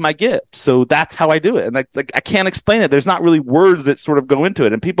 that's my gift. So that's how I do it. And like I can't explain it. There's not really words that sort of go into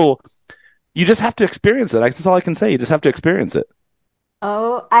it. And people, you just have to experience it. That's all I can say. You just have to experience it.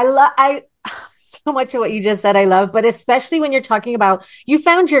 Oh, I so much of what you just said, I love, but especially when you're talking about, you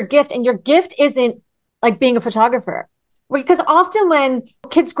found your gift, and your gift isn't like being a photographer. Because often when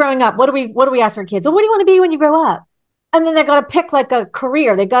kids growing up, what do we ask our kids? Well, what do you want to be when you grow up? And then they got to pick like a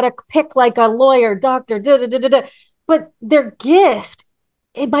career. They got to pick like a lawyer, doctor, But their gift,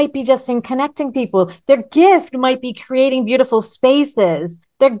 it might be just in connecting people. Their gift might be creating beautiful spaces.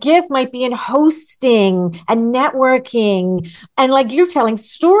 Their gift might be in hosting and networking and, like you're telling,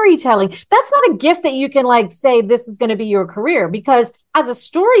 storytelling. That's not a gift that you can like say this is going to be your career, because as a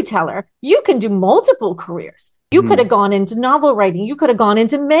storyteller, you can do multiple careers. You could have gone into novel writing. You could have gone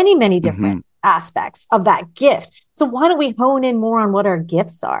into many, many different aspects of that gift. So why don't we hone in more on what our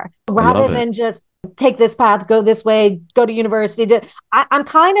gifts are rather than just take this path, go this way, go to university. I'm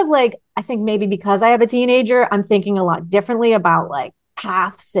kind of like, I think maybe because I have a teenager, I'm thinking a lot differently about like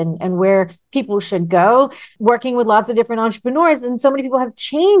paths and where people should go, working with lots of different entrepreneurs. And so many people have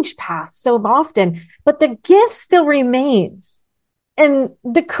changed paths so often, but the gift still remains. And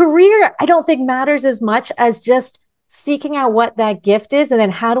the career, I don't think matters as much as just seeking out what that gift is. And then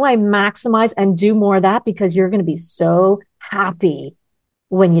how do I maximize and do more of that? Because you're going to be so happy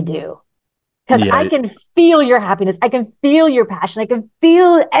when you do. Because I can feel your happiness. I can feel your passion. I can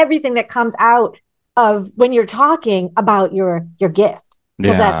feel everything that comes out of when you're talking about your gift.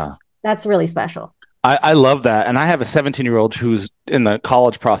 Because that's really special. I love that. And I have a 17-year-old who's in the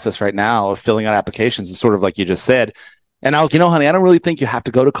college process right now of filling out applications. It's sort of like you just said. And I was, honey, I don't really think you have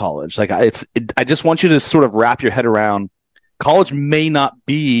to go to college. Like I just want you to sort of wrap your head around college may not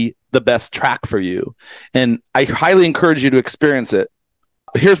be the best track for you. And I highly encourage you to experience it.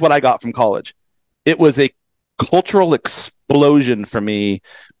 Here's what I got from college. It was a cultural explosion for me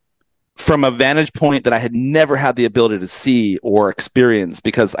from a vantage point that I had never had the ability to see or experience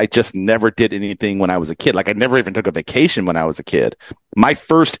because I just never did anything when I was a kid. Like I never even took a vacation when I was a kid. My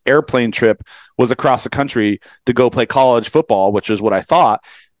first airplane trip was across the country to go play college football, which is what I thought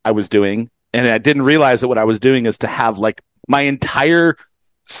I was doing. And I didn't realize that what I was doing is to have like my entire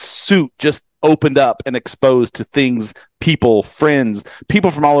suit just opened up and exposed to things, people, friends, people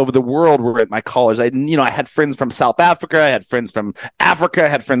from all over the world were at my college. I had friends from South Africa. I had friends from Africa. I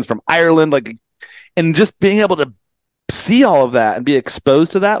had friends from Ireland. And just being able to see all of that and be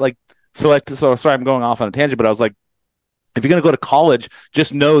exposed to that. So sorry, I'm going off on a tangent, but I was like, if you're going to go to college,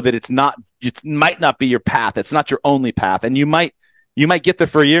 just know that it might not be your path. It's not your only path. And you might get there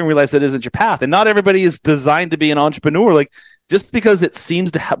for a year and realize that isn't your path. And not everybody is designed to be an entrepreneur. Like, just because it seems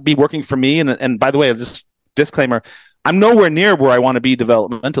to be working for me, and by the way, just disclaimer, I'm nowhere near where I want to be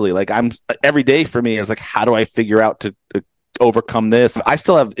developmentally. Like every day for me is like, how do I figure out to overcome this? I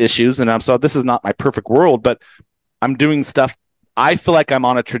still have issues, and so this is not my perfect world, but I'm doing stuff. I feel like I'm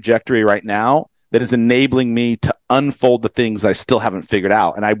on a trajectory right now that is enabling me to unfold the things I still haven't figured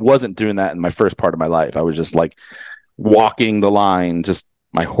out. And I wasn't doing that in my first part of my life. I was just like walking the line, just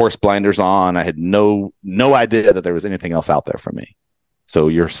my horse blinders on. I had no idea that there was anything else out there for me. So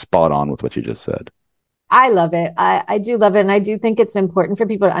you're spot on with what you just said. I love it. I do love it. And I do think it's important for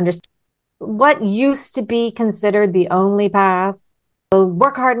people to understand what used to be considered the only path.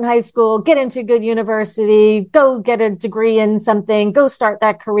 Work hard in high school, get into a good university, go get a degree in something, go start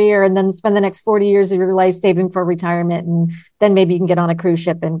that career, and then spend the next 40 years of your life saving for retirement. And then maybe you can get on a cruise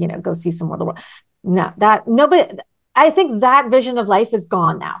ship and, go see some more of the world. No, I think that vision of life is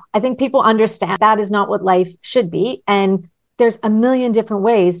gone now. I think people understand that is not what life should be. And there's a million different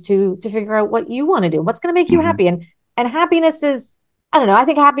ways to figure out what you want to do, what's going to make you happy. And happiness is, I don't know, I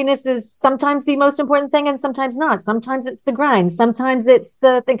think happiness is sometimes the most important thing and sometimes not. Sometimes it's the grind. Sometimes it's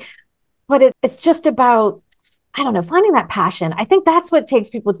the thing, but it's just about, I don't know, finding that passion. I think that's what takes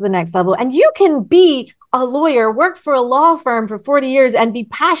people to the next level. And you can be a lawyer, work for a law firm for 40 years and be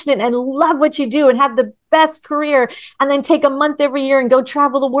passionate and love what you do and have the best career, and then take a month every year and go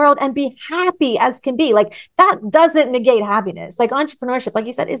travel the world and be happy as can be. Like, that doesn't negate happiness. Like, entrepreneurship, like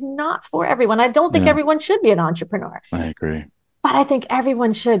you said, is not for everyone. I don't think everyone should be an entrepreneur. I agree. But I think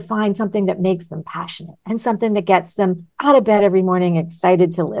everyone should find something that makes them passionate and something that gets them out of bed every morning,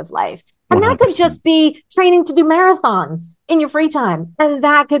 excited to live life. And 100%. That could just be training to do marathons in your free time. And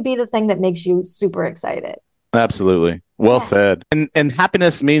that could be the thing that makes you super excited. Absolutely. Well said. And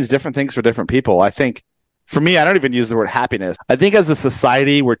happiness means different things for different people. I think for me, I don't even use the word happiness. I think as a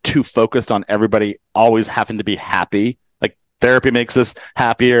society, we're too focused on everybody always having to be happy. Like, therapy makes us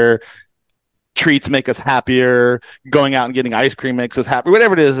happier. Treats make us happier. Going out and getting ice cream makes us happy.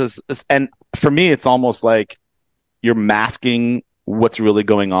 Whatever it is. And for me, it's almost like you're masking what's really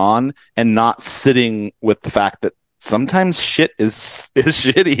going on and not sitting with the fact that sometimes shit is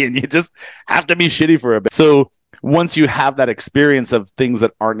shitty and you just have to be shitty for a bit. So once you have that experience of things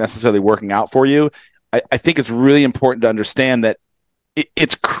that aren't necessarily working out for you, I think it's really important to understand that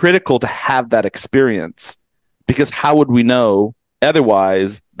it's critical to have that experience, because how would we know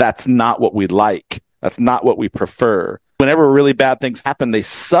otherwise? That's not what we like. That's not what we prefer. Whenever really bad things happen, they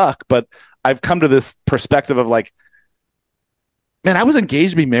suck. But I've come to this perspective of like, man, I was engaged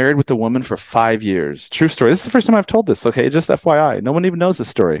to be married with a woman for 5 years. True story. This is the first time I've told this. Okay, just FYI. No one even knows this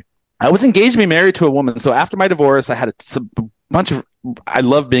story. I was engaged to be married to a woman. So after my divorce, I had a bunch of, I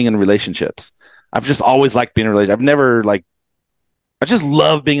love being in relationships. I've just always liked being in a relationship. I've never I just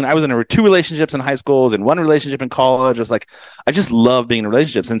love being, I was in 2 relationships in high school, I was in 1 relationship in college. I just love being in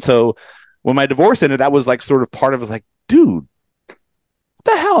relationships. And so when my divorce ended, that was like sort of part of it. Was like, dude, what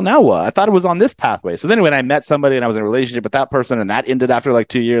the hell? Now what? I thought it was on this pathway. So then when I met somebody and I was in a relationship with that person and that ended after like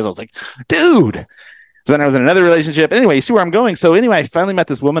 2 years, I was like, dude. So then I was in another relationship. Anyway, you see where I'm going. So anyway, I finally met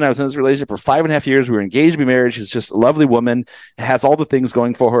this woman. I was in this relationship for 5.5 years. We were engaged to be married. She's just a lovely woman, has all the things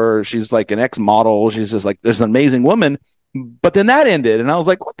going for her. She's like an ex-model. She's just like, there's an amazing woman. But then that ended. And I was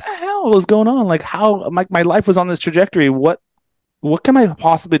like, what the hell is going on? Like, how my life was on this trajectory. What can I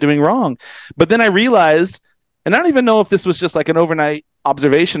possibly doing wrong? But then I realized, and I don't even know if this was just like an overnight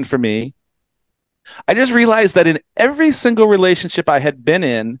observation for me. I just realized that in every single relationship I had been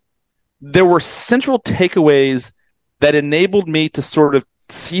in, there were central takeaways that enabled me to sort of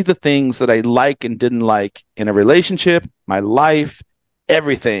see the things that I like and didn't like in a relationship, my life,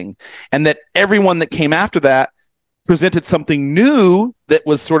 everything. And that everyone that came after that presented something new that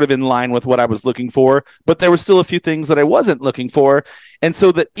was sort of in line with what I was looking for, but there were still a few things that I wasn't looking for. And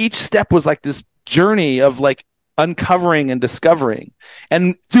so that each step was like this journey of like uncovering and discovering.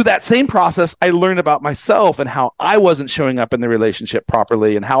 And through that same process, I learned about myself and how I wasn't showing up in the relationship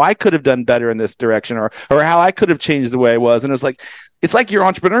properly and how I could have done better in this direction, or how I could have changed the way I was. And it's like your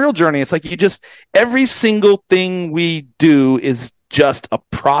entrepreneurial journey. It's like every single thing we do is just a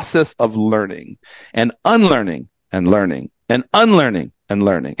process of learning and unlearning and learning and unlearning and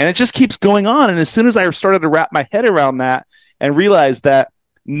learning. And it just keeps going on. And as soon as I started to wrap my head around that and realize that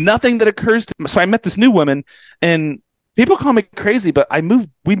nothing that occurs to me. So I met this new woman, and people call me crazy, but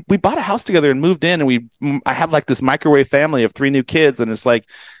we bought a house together and moved in, and I have like this microwave family of 3 new kids. And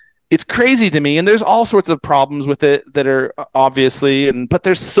it's crazy to me. And there's all sorts of problems with it that are obviously, but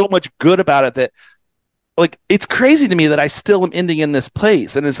there's so much good about it that, like, it's crazy to me that I still am ending in this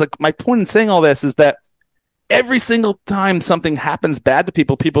place. And it's like, my point in saying all this is that every single time something happens bad to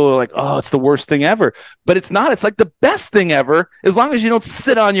people, people are like, oh, it's the worst thing ever. But it's not. It's like the best thing ever, as long as you don't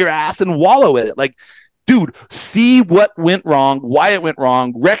sit on your ass and wallow in it. Like, dude, see what went wrong, why it went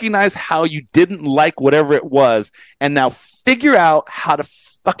wrong, recognize how you didn't like whatever it was, and now figure out how to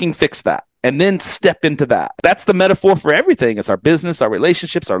fucking fix that. And then step into that. That's the metaphor for everything. It's our business, our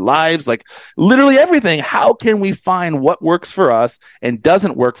relationships, our lives, like literally everything. How can we find what works for us and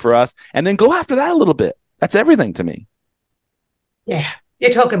doesn't work for us, and then go after that a little bit? That's everything to me. Yeah,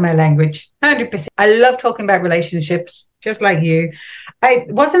 you're talking my language, 100%. I love talking about relationships, just like you. I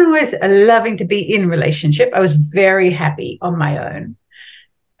wasn't always loving to be in relationship. I was very happy on my own.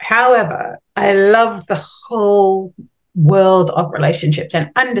 However, I love the whole world of relationships and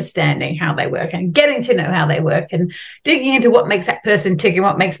understanding how they work and getting to know how they work and digging into what makes that person tick and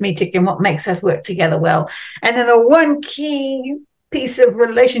what makes me tick and what makes us work together well. And then the one key piece of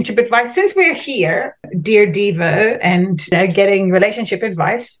relationship advice, since we're here, dear Deevo, and getting relationship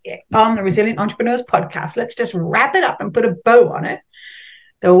advice on the Resilient Entrepreneurs podcast, let's just wrap it up and put a bow on it.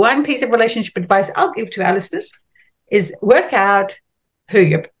 The one piece of relationship advice I'll give to our listeners is work out who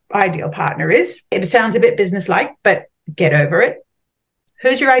your ideal partner is. It sounds a bit businesslike, but get over it.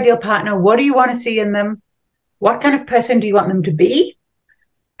 Who's your ideal partner? What do you want to see in them? What kind of person do you want them to be?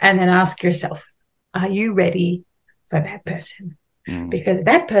 And then ask yourself, are you ready for that person? Because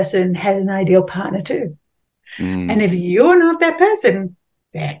that person has an ideal partner too. And if you're not that person,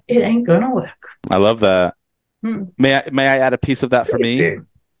 then it ain't going to work. I love that. May I add a piece of that for me? Do.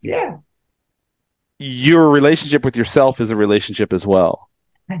 Yeah. Your relationship with yourself is a relationship as well.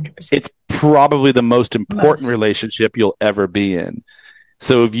 100%. It's probably the most important relationship you'll ever be in.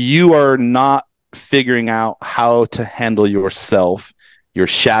 So if you are not figuring out how to handle yourself, your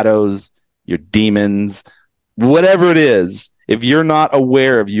shadows, your demons, whatever it is, if you're not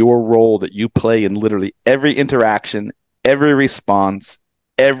aware of your role that you play in literally every interaction, every response,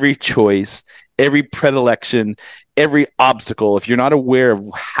 every choice, every predilection, every obstacle, if you're not aware of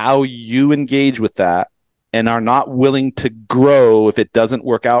how you engage with that and are not willing to grow if it doesn't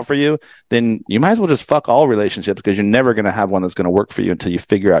work out for you, then you might as well just fuck all relationships, because you're never going to have one that's going to work for you until you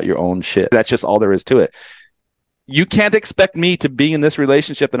figure out your own shit. That's just all there is to it. You can't expect me to be in this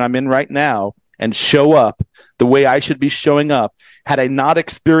relationship that I'm in right now and show up the way I should be showing up had I not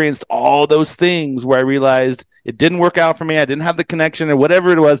experienced all those things where I realized it didn't work out for me. I didn't have the connection or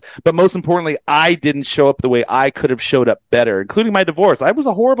whatever it was. But most importantly, I didn't show up the way I could have showed up better, including my divorce. I was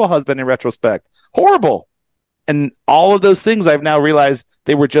a horrible husband in retrospect. Horrible. And all of those things I've now realized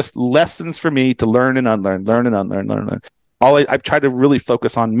they were just lessons for me to learn and unlearn, learn and unlearn, learn and unlearn. I've tried to really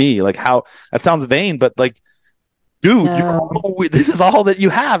focus on me. Like, how that sounds vain, but like, dude, this is all that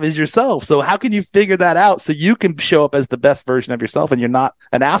you have is yourself. So how can you figure that out so you can show up as the best version of yourself and you're not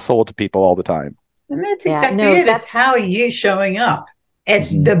an asshole to people all the time? And that's exactly it. That's how you showing up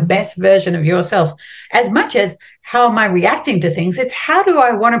as the best version of yourself. As much as how am I reacting to things, it's how do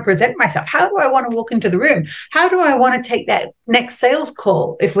I want to present myself? How do I want to walk into the room? How do I want to take that next sales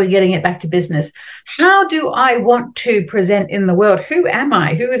call if we're getting it back to business? How do I want to present in the world? Who am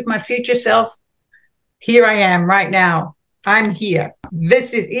I? Who is my future self? Here I am right now. I'm here.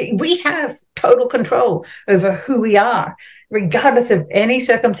 We have total control over who we are, regardless of any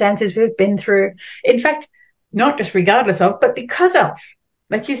circumstances we've been through. In fact, not just regardless of, but because of.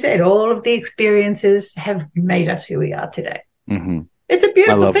 Like you said, all of the experiences have made us who we are today. It's a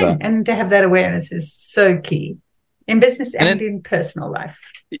beautiful thing. That. And to have that awareness is so key in business and in personal life.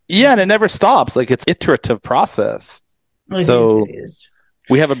 Yeah, and it never stops. Like, it's an iterative process. It is.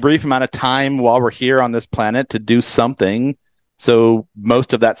 We have a brief amount of time while we're here on this planet to do something. So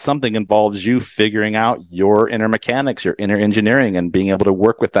most of that something involves you figuring out your inner mechanics, your inner engineering, and being able to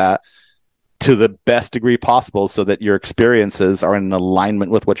work with that to the best degree possible so that your experiences are in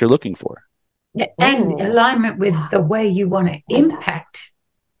alignment with what you're looking for. Yeah, and alignment with the way you want to impact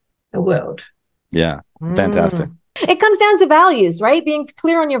the world. Yeah. Fantastic. It comes down to values, right? Being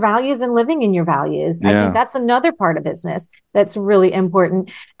clear on your values and living in your values. I think that's another part of business that's really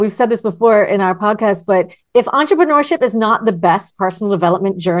important. We've said this before in our podcast, but if entrepreneurship is not the best personal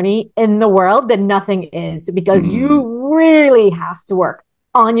development journey in the world, then nothing is, because you really have to work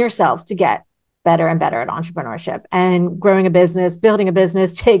on yourself to get better and better at entrepreneurship. And growing a business, building a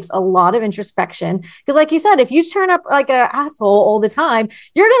business takes a lot of introspection. Because like you said, if you turn up like an asshole all the time,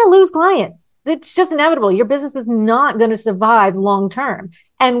 you're going to lose clients. It's just inevitable. Your business is not going to survive long term.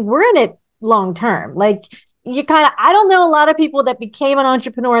 And we're in it long term. Like I don't know a lot of people that became an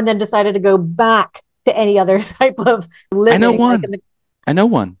entrepreneur and then decided to go back to any other type of living. I know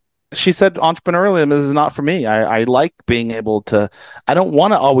one. She said entrepreneurialism is not for me. I like being able to, I don't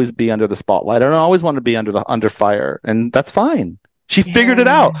want to always be under the spotlight. I don't always want to be under fire. And that's fine. She figured it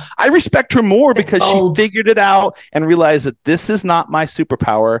out. I respect her more because she figured it out and realized that this is not my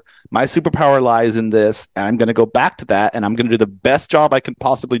superpower. My superpower lies in this. And I'm going to go back to that. And I'm going to do the best job I can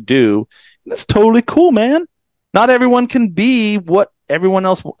possibly do. And that's totally cool, man. Not everyone can be what everyone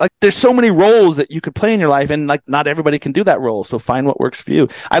else, like there's so many roles that you could play in your life, and like not everybody can do that role. So find what works for you.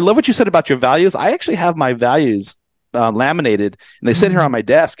 I love what you said about your values. I actually have my values laminated, and they sit here on my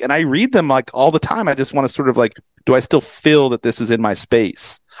desk, and I read them like all the time. I just want to sort of like, do I still feel that this is in my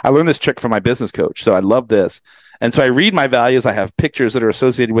space? I learned this trick from my business coach, so I love this. And so I read my values. I have pictures that are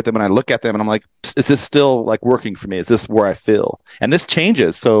associated with them, and I look at them, and I'm like, is this still like working for me? Is this where I feel? And this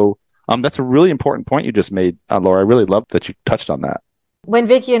changes. So that's a really important point you just made, Laura. I really love that you touched on that. When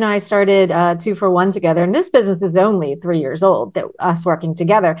Vicki and I started 2 for 1 together, and this business is only 3 years old, that us working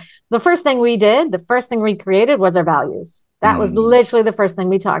together, the first thing we created was our values. That was literally the first thing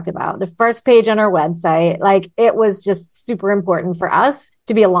we talked about. The first page on our website, like it was just super important for us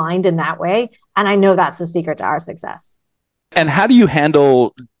to be aligned in that way. And I know that's the secret to our success. And how do you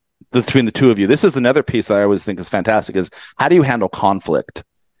handle between the two of you? This is another piece that I always think is fantastic, is how do you handle conflict?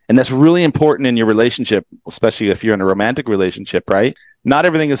 And that's really important in your relationship, especially if you're in a romantic relationship, right? Not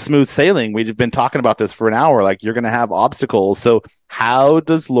everything is smooth sailing. We've been talking about this for an hour. Like, you're going to have obstacles. So how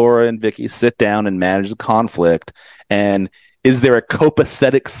does Laura and Vicki sit down and manage the conflict? And is there a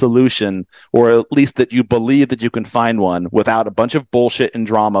copacetic solution, or at least that you believe that you can find one without a bunch of bullshit and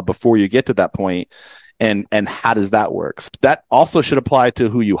drama before you get to that point? And how does that work? That also should apply to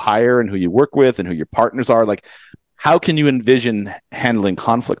who you hire and who you work with and who your partners are. Like, how can you envision handling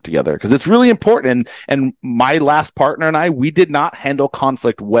conflict together? Because it's really important. And my last partner and I, we did not handle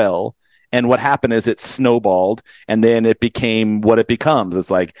conflict well. And what happened is it snowballed, and then it became what it becomes.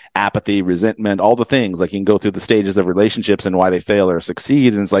 It's like apathy, resentment, all the things. Like, you can go through the stages of relationships and why they fail or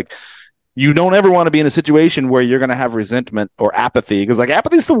succeed. And it's like, you don't ever want to be in a situation where you're going to have resentment or apathy, because like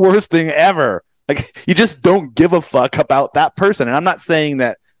apathy is the worst thing ever. Like, you just don't give a fuck about that person. And I'm not saying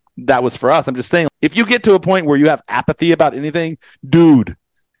that was for us. I'm just saying, if you get to a point where you have apathy about anything, dude,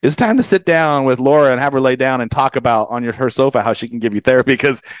 it's time to sit down with Laura and have her lay down and talk about on her sofa how she can give you therapy,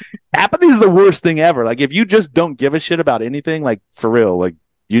 because apathy is the worst thing ever. Like, if you just don't give a shit about anything, like for real, like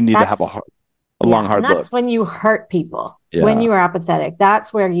you need to have a long, hard look. That's when you hurt people. Yeah. When you are apathetic,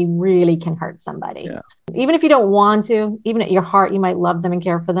 that's where you really can hurt somebody. Yeah. Even if you don't want to, even at your heart, you might love them and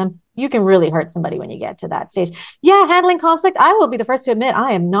care for them. You can really hurt somebody when you get to that stage. Yeah, handling conflict. I will be the first to admit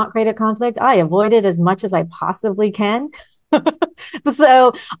I am not great at conflict. I avoid it as much as I possibly can.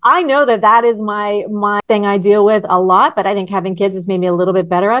 So I know that is my thing I deal with a lot, but I think having kids has made me a little bit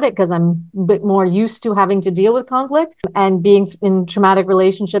better at it, because I'm a bit more used to having to deal with conflict and being in traumatic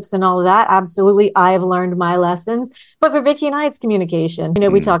relationships and all of that. Absolutely. I have learned my lessons. But for Vicki and I, it's communication. You know,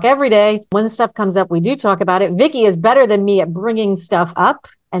 we talk every day. When the stuff comes up, we do talk about it. Vicki is better than me at bringing stuff up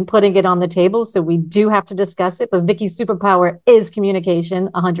and putting it on the table. So we do have to discuss it. But Vicki's superpower is communication,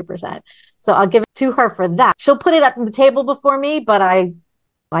 100%. So I'll give it to her for that. She'll put it up on the table before me, but I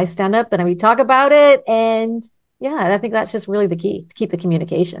stand up and we talk about it. And yeah, I think that's just really the key, to keep the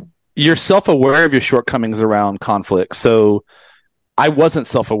communication. You're self-aware of your shortcomings around conflict. So I wasn't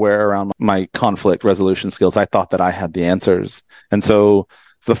self-aware around my conflict resolution skills. I thought that I had the answers. And so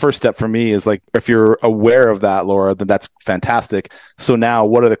the first step for me is like, if you're aware of that, Laura, then that's fantastic. So now,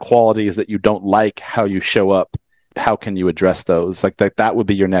 what are the qualities that you don't like how you show up? How can you address those? Like that would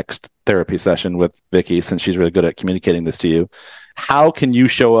be your next therapy session with Vicki, since she's really good at communicating this to you. How can you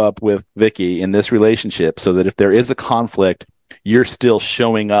show up with Vicki in this relationship so that if there is a conflict, you're still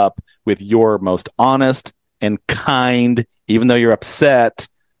showing up with your most honest and kind, even though you're upset,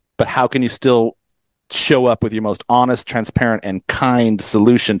 but how can you still show up with your most honest, transparent, and kind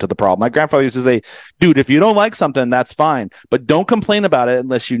solution to the problem? My grandfather used to say, dude, if you don't like something, that's fine, but don't complain about it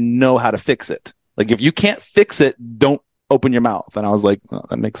unless you know how to fix it. Like, if you can't fix it, don't open your mouth. And I was like, well,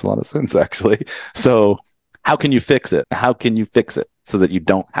 that makes a lot of sense, actually. So how can you fix it? How can you fix it so that you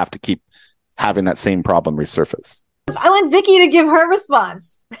don't have to keep having that same problem resurface? I want Vicky to give her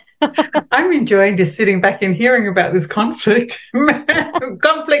response. I'm enjoying just sitting back and hearing about this conflict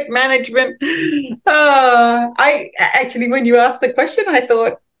management. I actually, when you asked the question, I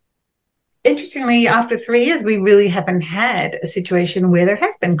thought, interestingly, after 3 years, we really haven't had a situation where there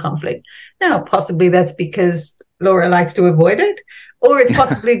has been conflict. Now, possibly that's because Laura likes to avoid it, or it's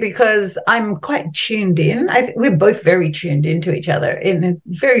possibly because I'm quite tuned in. We're both very tuned into each other in a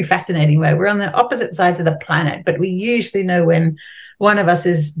very fascinating way. We're on the opposite sides of the planet, but we usually know when one of us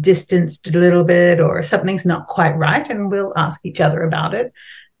is distanced a little bit or something's not quite right, and we'll ask each other about it.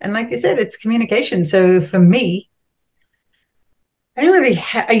 And like you said, it's communication. So for me,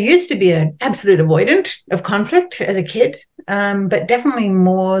 I used to be an absolute avoidant of conflict as a kid, but definitely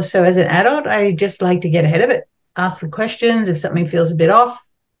more so as an adult. I just like to get ahead of it, ask the questions. If something feels a bit off,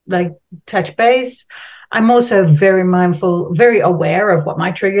 like touch base. I'm also very mindful, very aware of what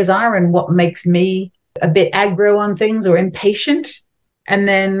my triggers are and what makes me a bit aggro on things or impatient. And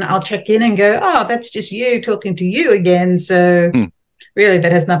then I'll check in and go, oh, that's just you talking to you again. So really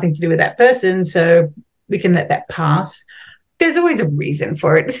that has nothing to do with that person. So we can let that pass. There's always a reason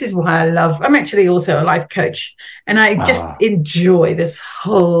for it. This is why I'm actually also a life coach, and I just enjoy this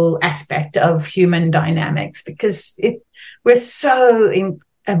whole aspect of human dynamics because we're so in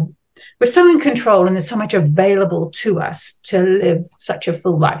control, and there's so much available to us to live such a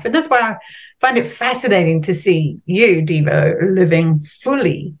full life. And that's why I find it fascinating to see you, Deevo, living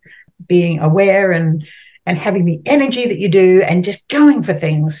fully, being aware and having the energy that you do and just going for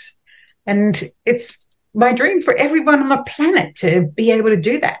things. And it's my dream for everyone on the planet to be able to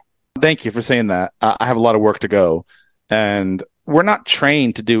do that. Thank you for saying that. I have a lot of work to go, and we're not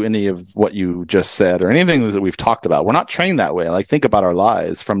trained to do any of what you just said or anything that we've talked about. We're not trained that way. Like, think about our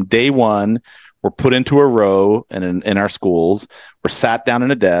lives. From day one, we're put into a row in our schools. We're sat down in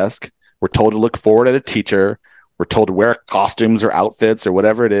a desk. We're told to look forward at a teacher. We're told to wear costumes or outfits or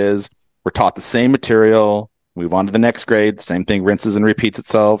whatever it is. We're taught the same material. Move on to the next grade. The same thing rinses and repeats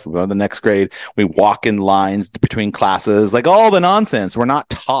itself. We go to the next grade. We walk in lines between classes, like all the nonsense. We're not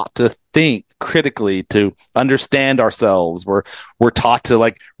taught to think critically, to understand ourselves. We're taught to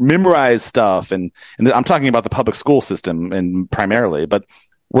like memorize stuff. And I'm talking about the public school system and primarily, but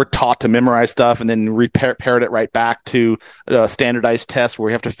we're taught to memorize stuff and then parrot it right back to a standardized test where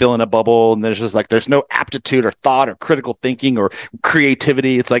we have to fill in a bubble. And there's no aptitude or thought or critical thinking or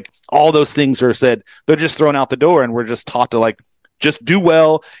creativity. It's like all those things are said. They're just thrown out the door, and we're just taught to like, just do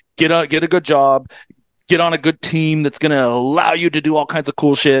well, get a good job, get on a good team that's going to allow you to do all kinds of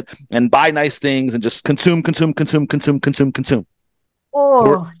cool shit and buy nice things and just consume.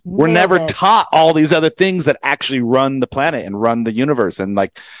 Oh, we're never taught all these other things that actually run the planet and run the universe. And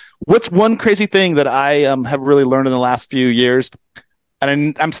like, what's one crazy thing that I have really learned in the last few years,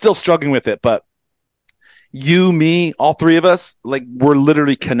 and I'm still struggling with it, but you, me, all three of us, like, we're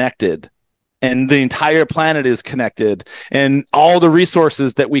literally connected, and the entire planet is connected, and all the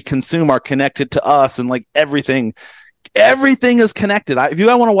resources that we consume are connected to us, and like everything is connected. If you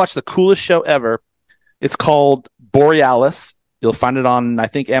want to watch the coolest show ever, it's called Borealis. You'll find it on, I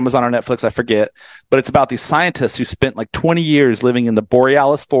think, Amazon or Netflix. I forget. But it's about these scientists who spent like 20 years living in the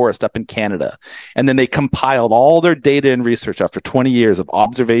Borealis forest up in Canada. And then they compiled all their data and research after 20 years of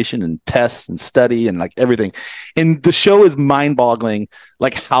observation and tests and study and like everything. And the show is mind-boggling,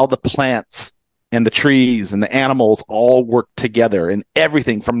 like how the plants and the trees and the animals all work together, and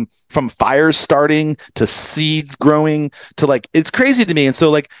everything from fires starting to seeds growing to like, it's crazy to me. And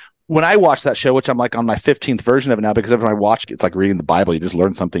so like, when I watch that show, which I'm like on my 15th version of it now, because every time I watch it, it's like reading the Bible. You just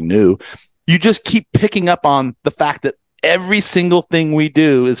learn something new. You just keep picking up on the fact that every single thing we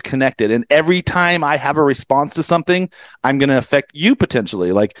do is connected. And every time I have a response to something, I'm going to affect you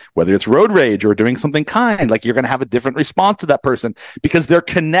potentially. Like whether it's road rage or doing something kind, like you're going to have a different response to that person because they're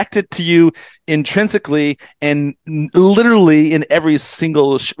connected to you intrinsically and literally in every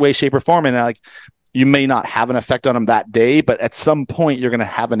single way, shape, or form. And like, you may not have an effect on them that day, but at some point you're going to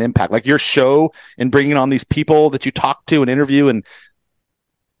have an impact. Like your show and bringing on these people that you talk to and interview and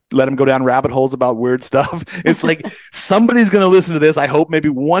let them go down rabbit holes about weird stuff. It's like somebody's going to listen to this. I hope maybe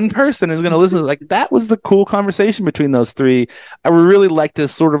one person is going to listen. Like that was the cool conversation between those three. I would really like to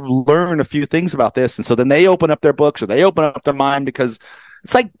sort of learn a few things about this. And so then they open up their books or they open up their mind because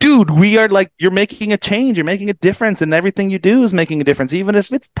it's like, dude, we are like, you're making a change. You're making a difference, and everything you do is making a difference. Even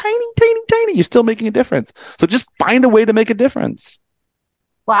if it's tiny, you're still making a difference. So just find a way to make a difference.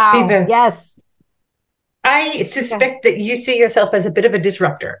 Wow. Deevo, yes. I suspect that you see yourself as a bit of a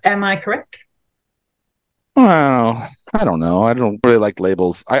disruptor. Am I correct? Well, I don't know. I don't really like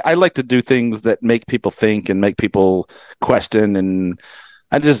labels. I like to do things that make people think and make people question. And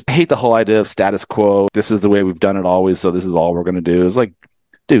I just hate the whole idea of status quo. This is the way we've done it always, so this is all we're going to do. It's like,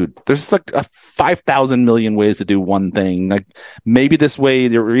 dude, there's like 5,000 million ways to do one thing. Like maybe this way,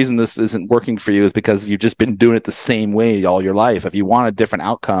 the reason this isn't working for you is because you've just been doing it the same way all your life. If you want a different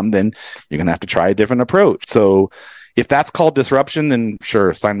outcome, then you're going to have to try a different approach. So if that's called disruption, then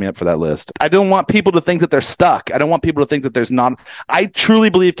sure, sign me up for that list. I don't want people to think that they're stuck. I don't want people to think that there's not. I truly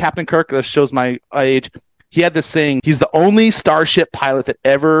believe Captain Kirk, this shows my age, he had this saying, he's the only starship pilot that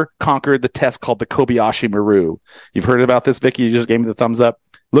ever conquered the test called the Kobayashi Maru. You've heard about this, Vicky? You just gave me the thumbs up.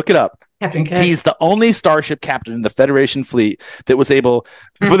 Look it up. Captain Kirk. He's the only starship captain in the Federation fleet that was able.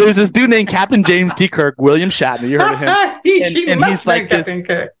 But there's this dude named Captain James T. Kirk, William Shatner. You heard of him? and he's like Captain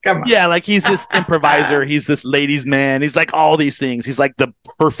Kirk. Come on. Yeah, like he's this improviser. He's this ladies' man. He's like all these things. He's like the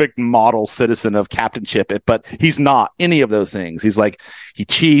perfect model citizen of captainship. But he's not any of those things. He's like, he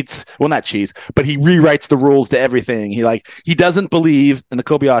cheats. Well, not cheats, but he rewrites the rules to everything. He doesn't believe in the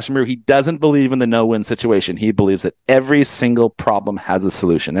Kobayashi Maru. He doesn't believe in the no-win situation. He believes that every single problem has a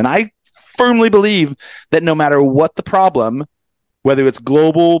solution. And I firmly believe that no matter what the problem, whether it's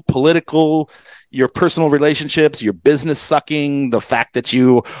global, political, your personal relationships, your business sucking, the fact that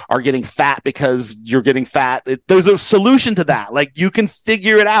you are getting fat because you're getting fat, there's a solution to that. Like you can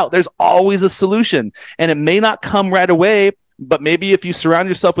figure it out. There's always a solution, and it may not come right away. But maybe if you surround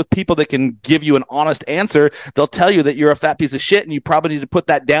yourself with people that can give you an honest answer, they'll tell you that you're a fat piece of shit and you probably need to put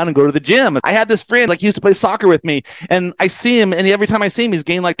that down and go to the gym. I had this friend, like he used to play soccer with me, and I see him, and every time I see him, he's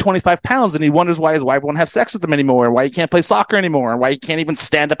gained like 25 pounds, and he wonders why his wife won't have sex with him anymore, and why he can't play soccer anymore, and why he can't even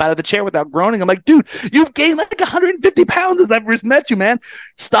stand up out of the chair without groaning. I'm like, dude, you've gained like 150 pounds since I've first met you, man.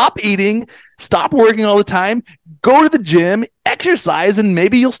 Stop eating. Stop working all the time. Go to the gym, exercise, and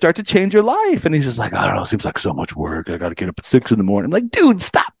maybe you'll start to change your life. And he's just like, I don't know, it seems like so much work. I got to get up at 6 a.m. I'm like, dude,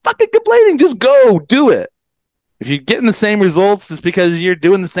 stop fucking complaining. Just go do it. If you're getting the same results, it's because you're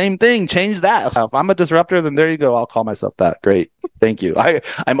doing the same thing. Change that. If I'm a disruptor, then there you go. I'll call myself that. Great. Thank you.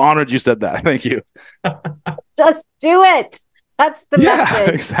 I'm honored you said that. Thank you. Just do it. That's the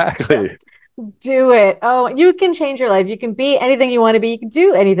message. Exactly. Just do it. Oh, you can change your life. You can be anything you want to be. You can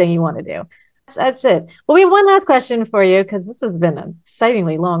do anything you want to do. That's it. Well, we have one last question for you, because this has been an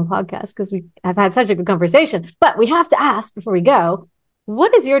excitingly long podcast because we have had such a good conversation. But we have to ask before we go,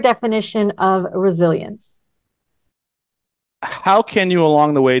 what is your definition of resilience? How can you,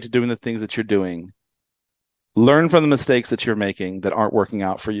 along the way to doing the things that you're doing, learn from the mistakes that you're making that aren't working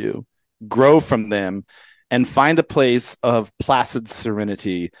out for you, grow from them, and find a place of placid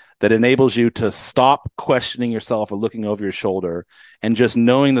serenity that enables you to stop questioning yourself or looking over your shoulder, and just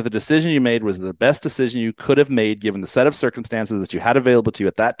knowing that the decision you made was the best decision you could have made given the set of circumstances that you had available to you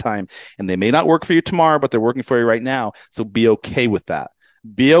at that time. And they may not work for you tomorrow, but they're working for you right now. So be okay with that.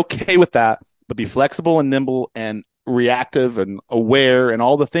 Be okay with that, but be flexible and nimble and reactive and aware and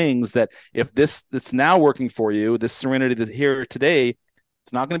all the things that if this that's now working for you, this serenity that's here today,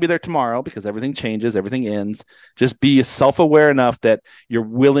 it's not going to be there tomorrow because everything changes, everything ends. Just be self-aware enough that you're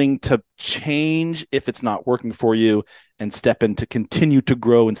willing to change if it's not working for you and step in to continue to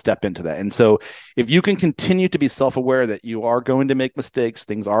grow and step into that. And so if you can continue to be self-aware that you are going to make mistakes,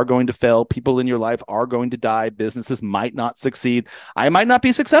 things are going to fail, people in your life are going to die, businesses might not succeed. I might not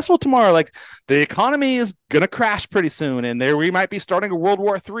be successful tomorrow. Like the economy is going to crash pretty soon, and there we might be starting a World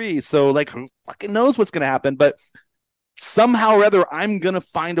War III. So like who fucking knows what's going to happen, but somehow or other, I'm going to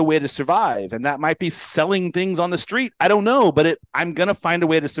find a way to survive. And that might be selling things on the street. I don't know, but I'm going to find a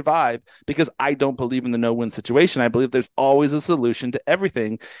way to survive because I don't believe in the no-win situation. I believe there's always a solution to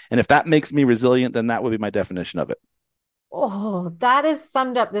everything. And if that makes me resilient, then that would be my definition of it. Oh, that has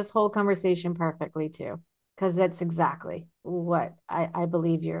summed up this whole conversation perfectly too, because that's exactly what I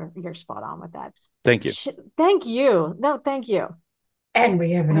believe you're spot on with that. Thank you. Thank you. No, thank you. And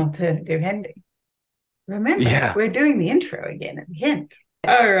we have an alternative ending. Remember, we're doing the intro again at the end.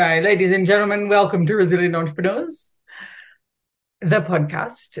 All right, ladies and gentlemen, welcome to Resilient Entrepreneurs, the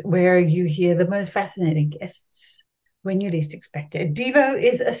podcast where you hear the most fascinating guests when you least expect it. Deevo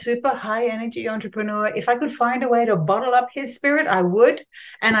is a super high energy entrepreneur. If I could find a way to bottle up his spirit, I would,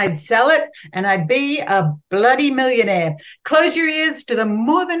 and I'd sell it, and I'd be a bloody millionaire. Close your ears to the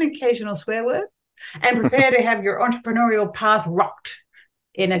more than occasional swear word and prepare to have your entrepreneurial path rocked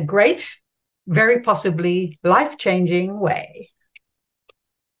in a great, very possibly life-changing way.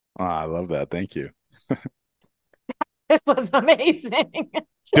 Oh, I love that. Thank you. It was amazing.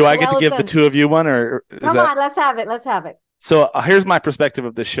 Do I get to give the two of you one, or come on, let's have it. Let's have it. So here's my perspective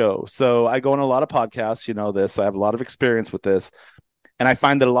of the show. So I go on a lot of podcasts, you know this. So I have a lot of experience with this. And I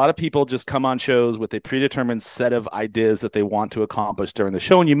find that a lot of people just come on shows with a predetermined set of ideas that they want to accomplish during the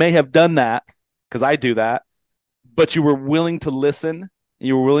show. And you may have done that, because I do that, but you were willing to listen,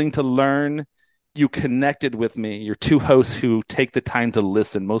 you were willing to learn, you connected with me. You're two hosts who take the time to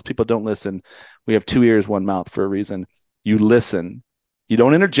listen. Most people don't listen. We have 2 ears, 1 mouth for a reason. You listen. You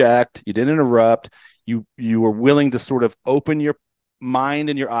don't interject. You didn't interrupt. You were willing to sort of open your mind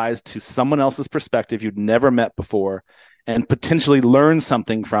and your eyes to someone else's perspective you'd never met before, and potentially learn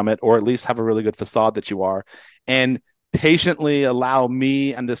something from it, or at least have a really good facade that you are, and patiently allow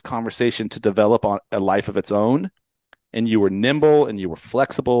me and this conversation to develop on a life of its own. And you were nimble and you were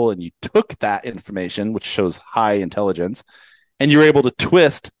flexible, and you took that information, which shows high intelligence, and you're able to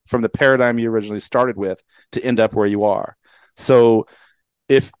twist from the paradigm you originally started with to end up where you are. So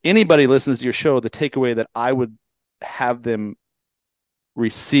if anybody listens to your show, the takeaway that I would have them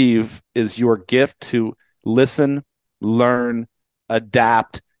receive is your gift to listen, learn,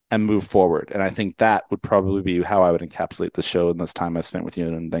 adapt, and move forward. And I think that would probably be how I would encapsulate the show in this time I've spent with you.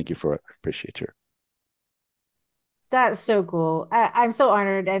 And thank you for it. I appreciate you. That's so cool. I'm so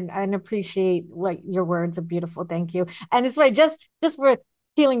honored and appreciate what your words are beautiful. Thank you. And it's right, just for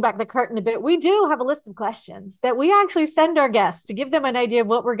peeling back the curtain a bit, we do have a list of questions that we actually send our guests to give them an idea of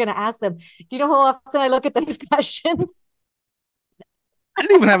what we're going to ask them. Do you know how often I look at those questions? I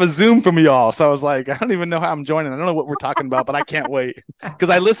didn't even have a Zoom from y'all. So I was like, I don't even know how I'm joining. I don't know what we're talking about, but I can't wait. Because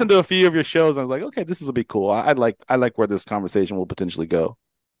I listened to a few of your shows and I was like, okay, this will be cool. I like where this conversation will potentially go.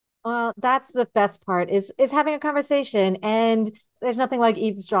 Well, that's the best part is having a conversation, and there's nothing like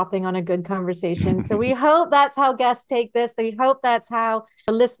eavesdropping on a good conversation. So we hope that's how guests take this. We hope that's how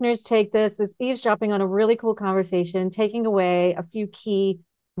the listeners take this, is eavesdropping on a really cool conversation, taking away a few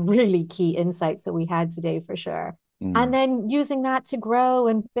really key insights that we had today for sure. And then using that to grow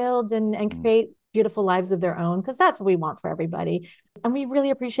and build and create beautiful lives of their own, because that's what we want for everybody. And we really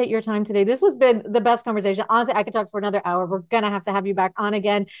appreciate your time today. This has been the best conversation. Honestly, I could talk for another hour. We're going to have you back on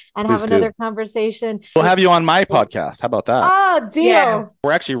again and Please have do. another conversation. We'll have you on my podcast. How about that? Oh, deal. Yeah.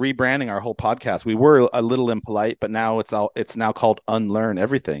 We're actually rebranding our whole podcast. We were a little impolite, but now it's now called Unlearn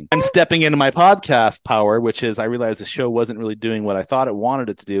Everything. I'm stepping into my podcast power, which is I realized the show wasn't really doing what I thought it wanted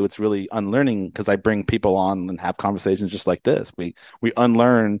it to do. It's really unlearning, because I bring people on and have conversations just like this. We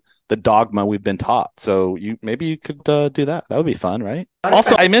unlearn the dogma we've been taught. So maybe you could do that. That would be fun, right?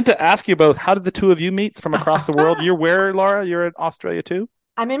 Also, I meant to ask you both, how did the two of you meet from across the world? You're where, Laura? You're in Australia too?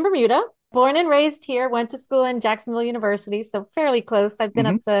 I'm in Bermuda, born and raised here, went to school in Jacksonville University, so fairly close. I've been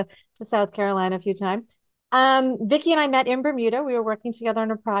up to South Carolina a few times. Vicky and I met in Bermuda. We were working together on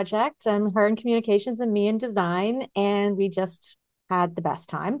a project, her in communications and me in design, and we just had the best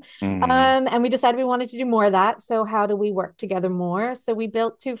time. And we decided we wanted to do more of that. So how do we work together more? So we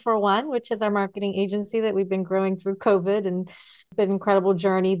built 2 for 1, which is our marketing agency that we've been growing through COVID, and been an incredible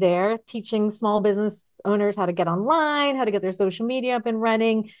journey there, teaching small business owners how to get online, how to get their social media up and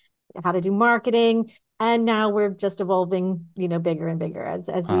running, how to do marketing. And now we're just evolving, bigger and bigger as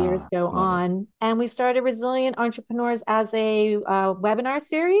the years go on. And we started Resilient Entrepreneurs as a webinar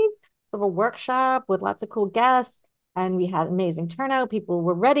series, sort of a workshop with lots of cool guests. And we had amazing turnout. People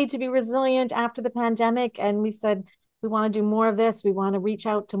were ready to be resilient after the pandemic. And we said, we want to do more of this. We want to reach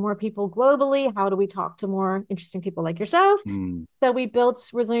out to more people globally. How do we talk to more interesting people like yourself? So we built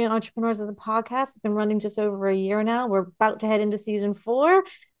Resilient Entrepreneurs as a podcast. It's been running just over a year now. We're about to head into season 4.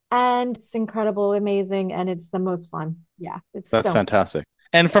 And it's incredible, amazing. And it's the most fun. Yeah. That's fantastic.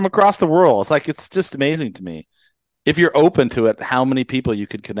 And from across the world, it's just amazing to me. If you're open to it, how many people you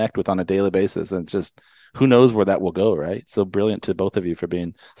could connect with on a daily basis. And it's just, who knows where that will go, right? So brilliant to both of you for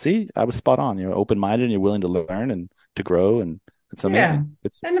being, I was spot on. You're open-minded and you're willing to learn and to grow. And it's amazing.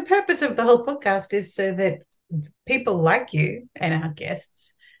 Yeah. And the purpose of the whole podcast is so that people like you and our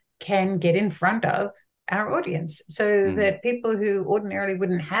guests can get in front of our audience, so that people who ordinarily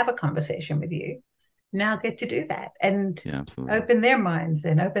wouldn't have a conversation with you now get to do that and open their minds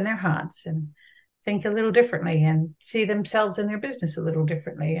and open their hearts and think a little differently and see themselves and their business a little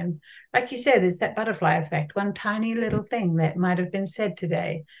differently. And like you said, there's that butterfly effect. One tiny little thing that might have been said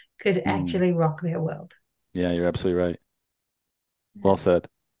today could actually rock their world. Yeah, you're absolutely right. Well said.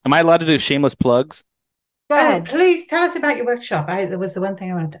 Am I allowed to do shameless plugs? Go ahead. Please tell us about your workshop. That was the one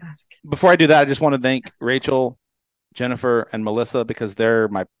thing I wanted to ask. Before I do that, I just want to thank Rachel, Jennifer, and Melissa, because they're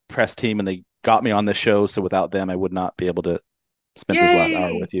my press team and they got me on this show. So without them, I would not be able to spend this last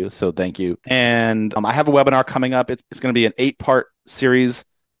hour with you. So thank you. And I have a webinar coming up. It's going to be an 8-part series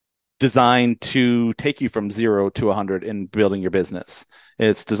designed to take you from 0 to 100 in building your business.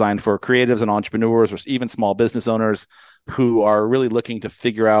 It's designed for creatives and entrepreneurs, or even small business owners who are really looking to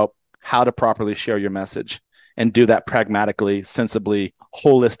figure out how to properly share your message. and do that pragmatically, sensibly,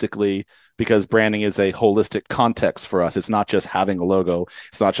 holistically, because branding is a holistic context for us. It's not just having a logo.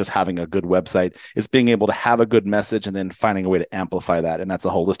 It's not just having a good website. It's being able to have a good message and then finding a way to amplify that. And that's a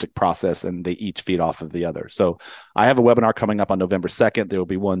holistic process, and they each feed off of the other. So I have a webinar coming up on November 2nd. There will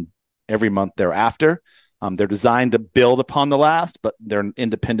be one every month thereafter. They're designed to build upon the last, but they're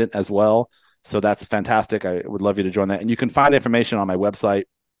independent as well. So that's fantastic. I would love you to join that. And you can find information on my website.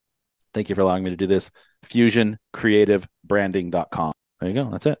 Thank you for allowing me to do this. FusionCreativeBranding.com. There you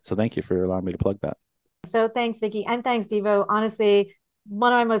go. That's it. So thank you for allowing me to plug that. So thanks, Vicki. And thanks, Deevo. Honestly,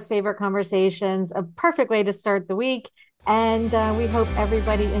 one of my most favorite conversations, a perfect way to start the week. And we hope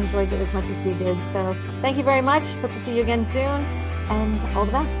everybody enjoys it as much as we did. So thank you very much. Hope to see you again soon. And all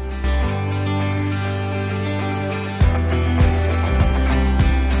the best.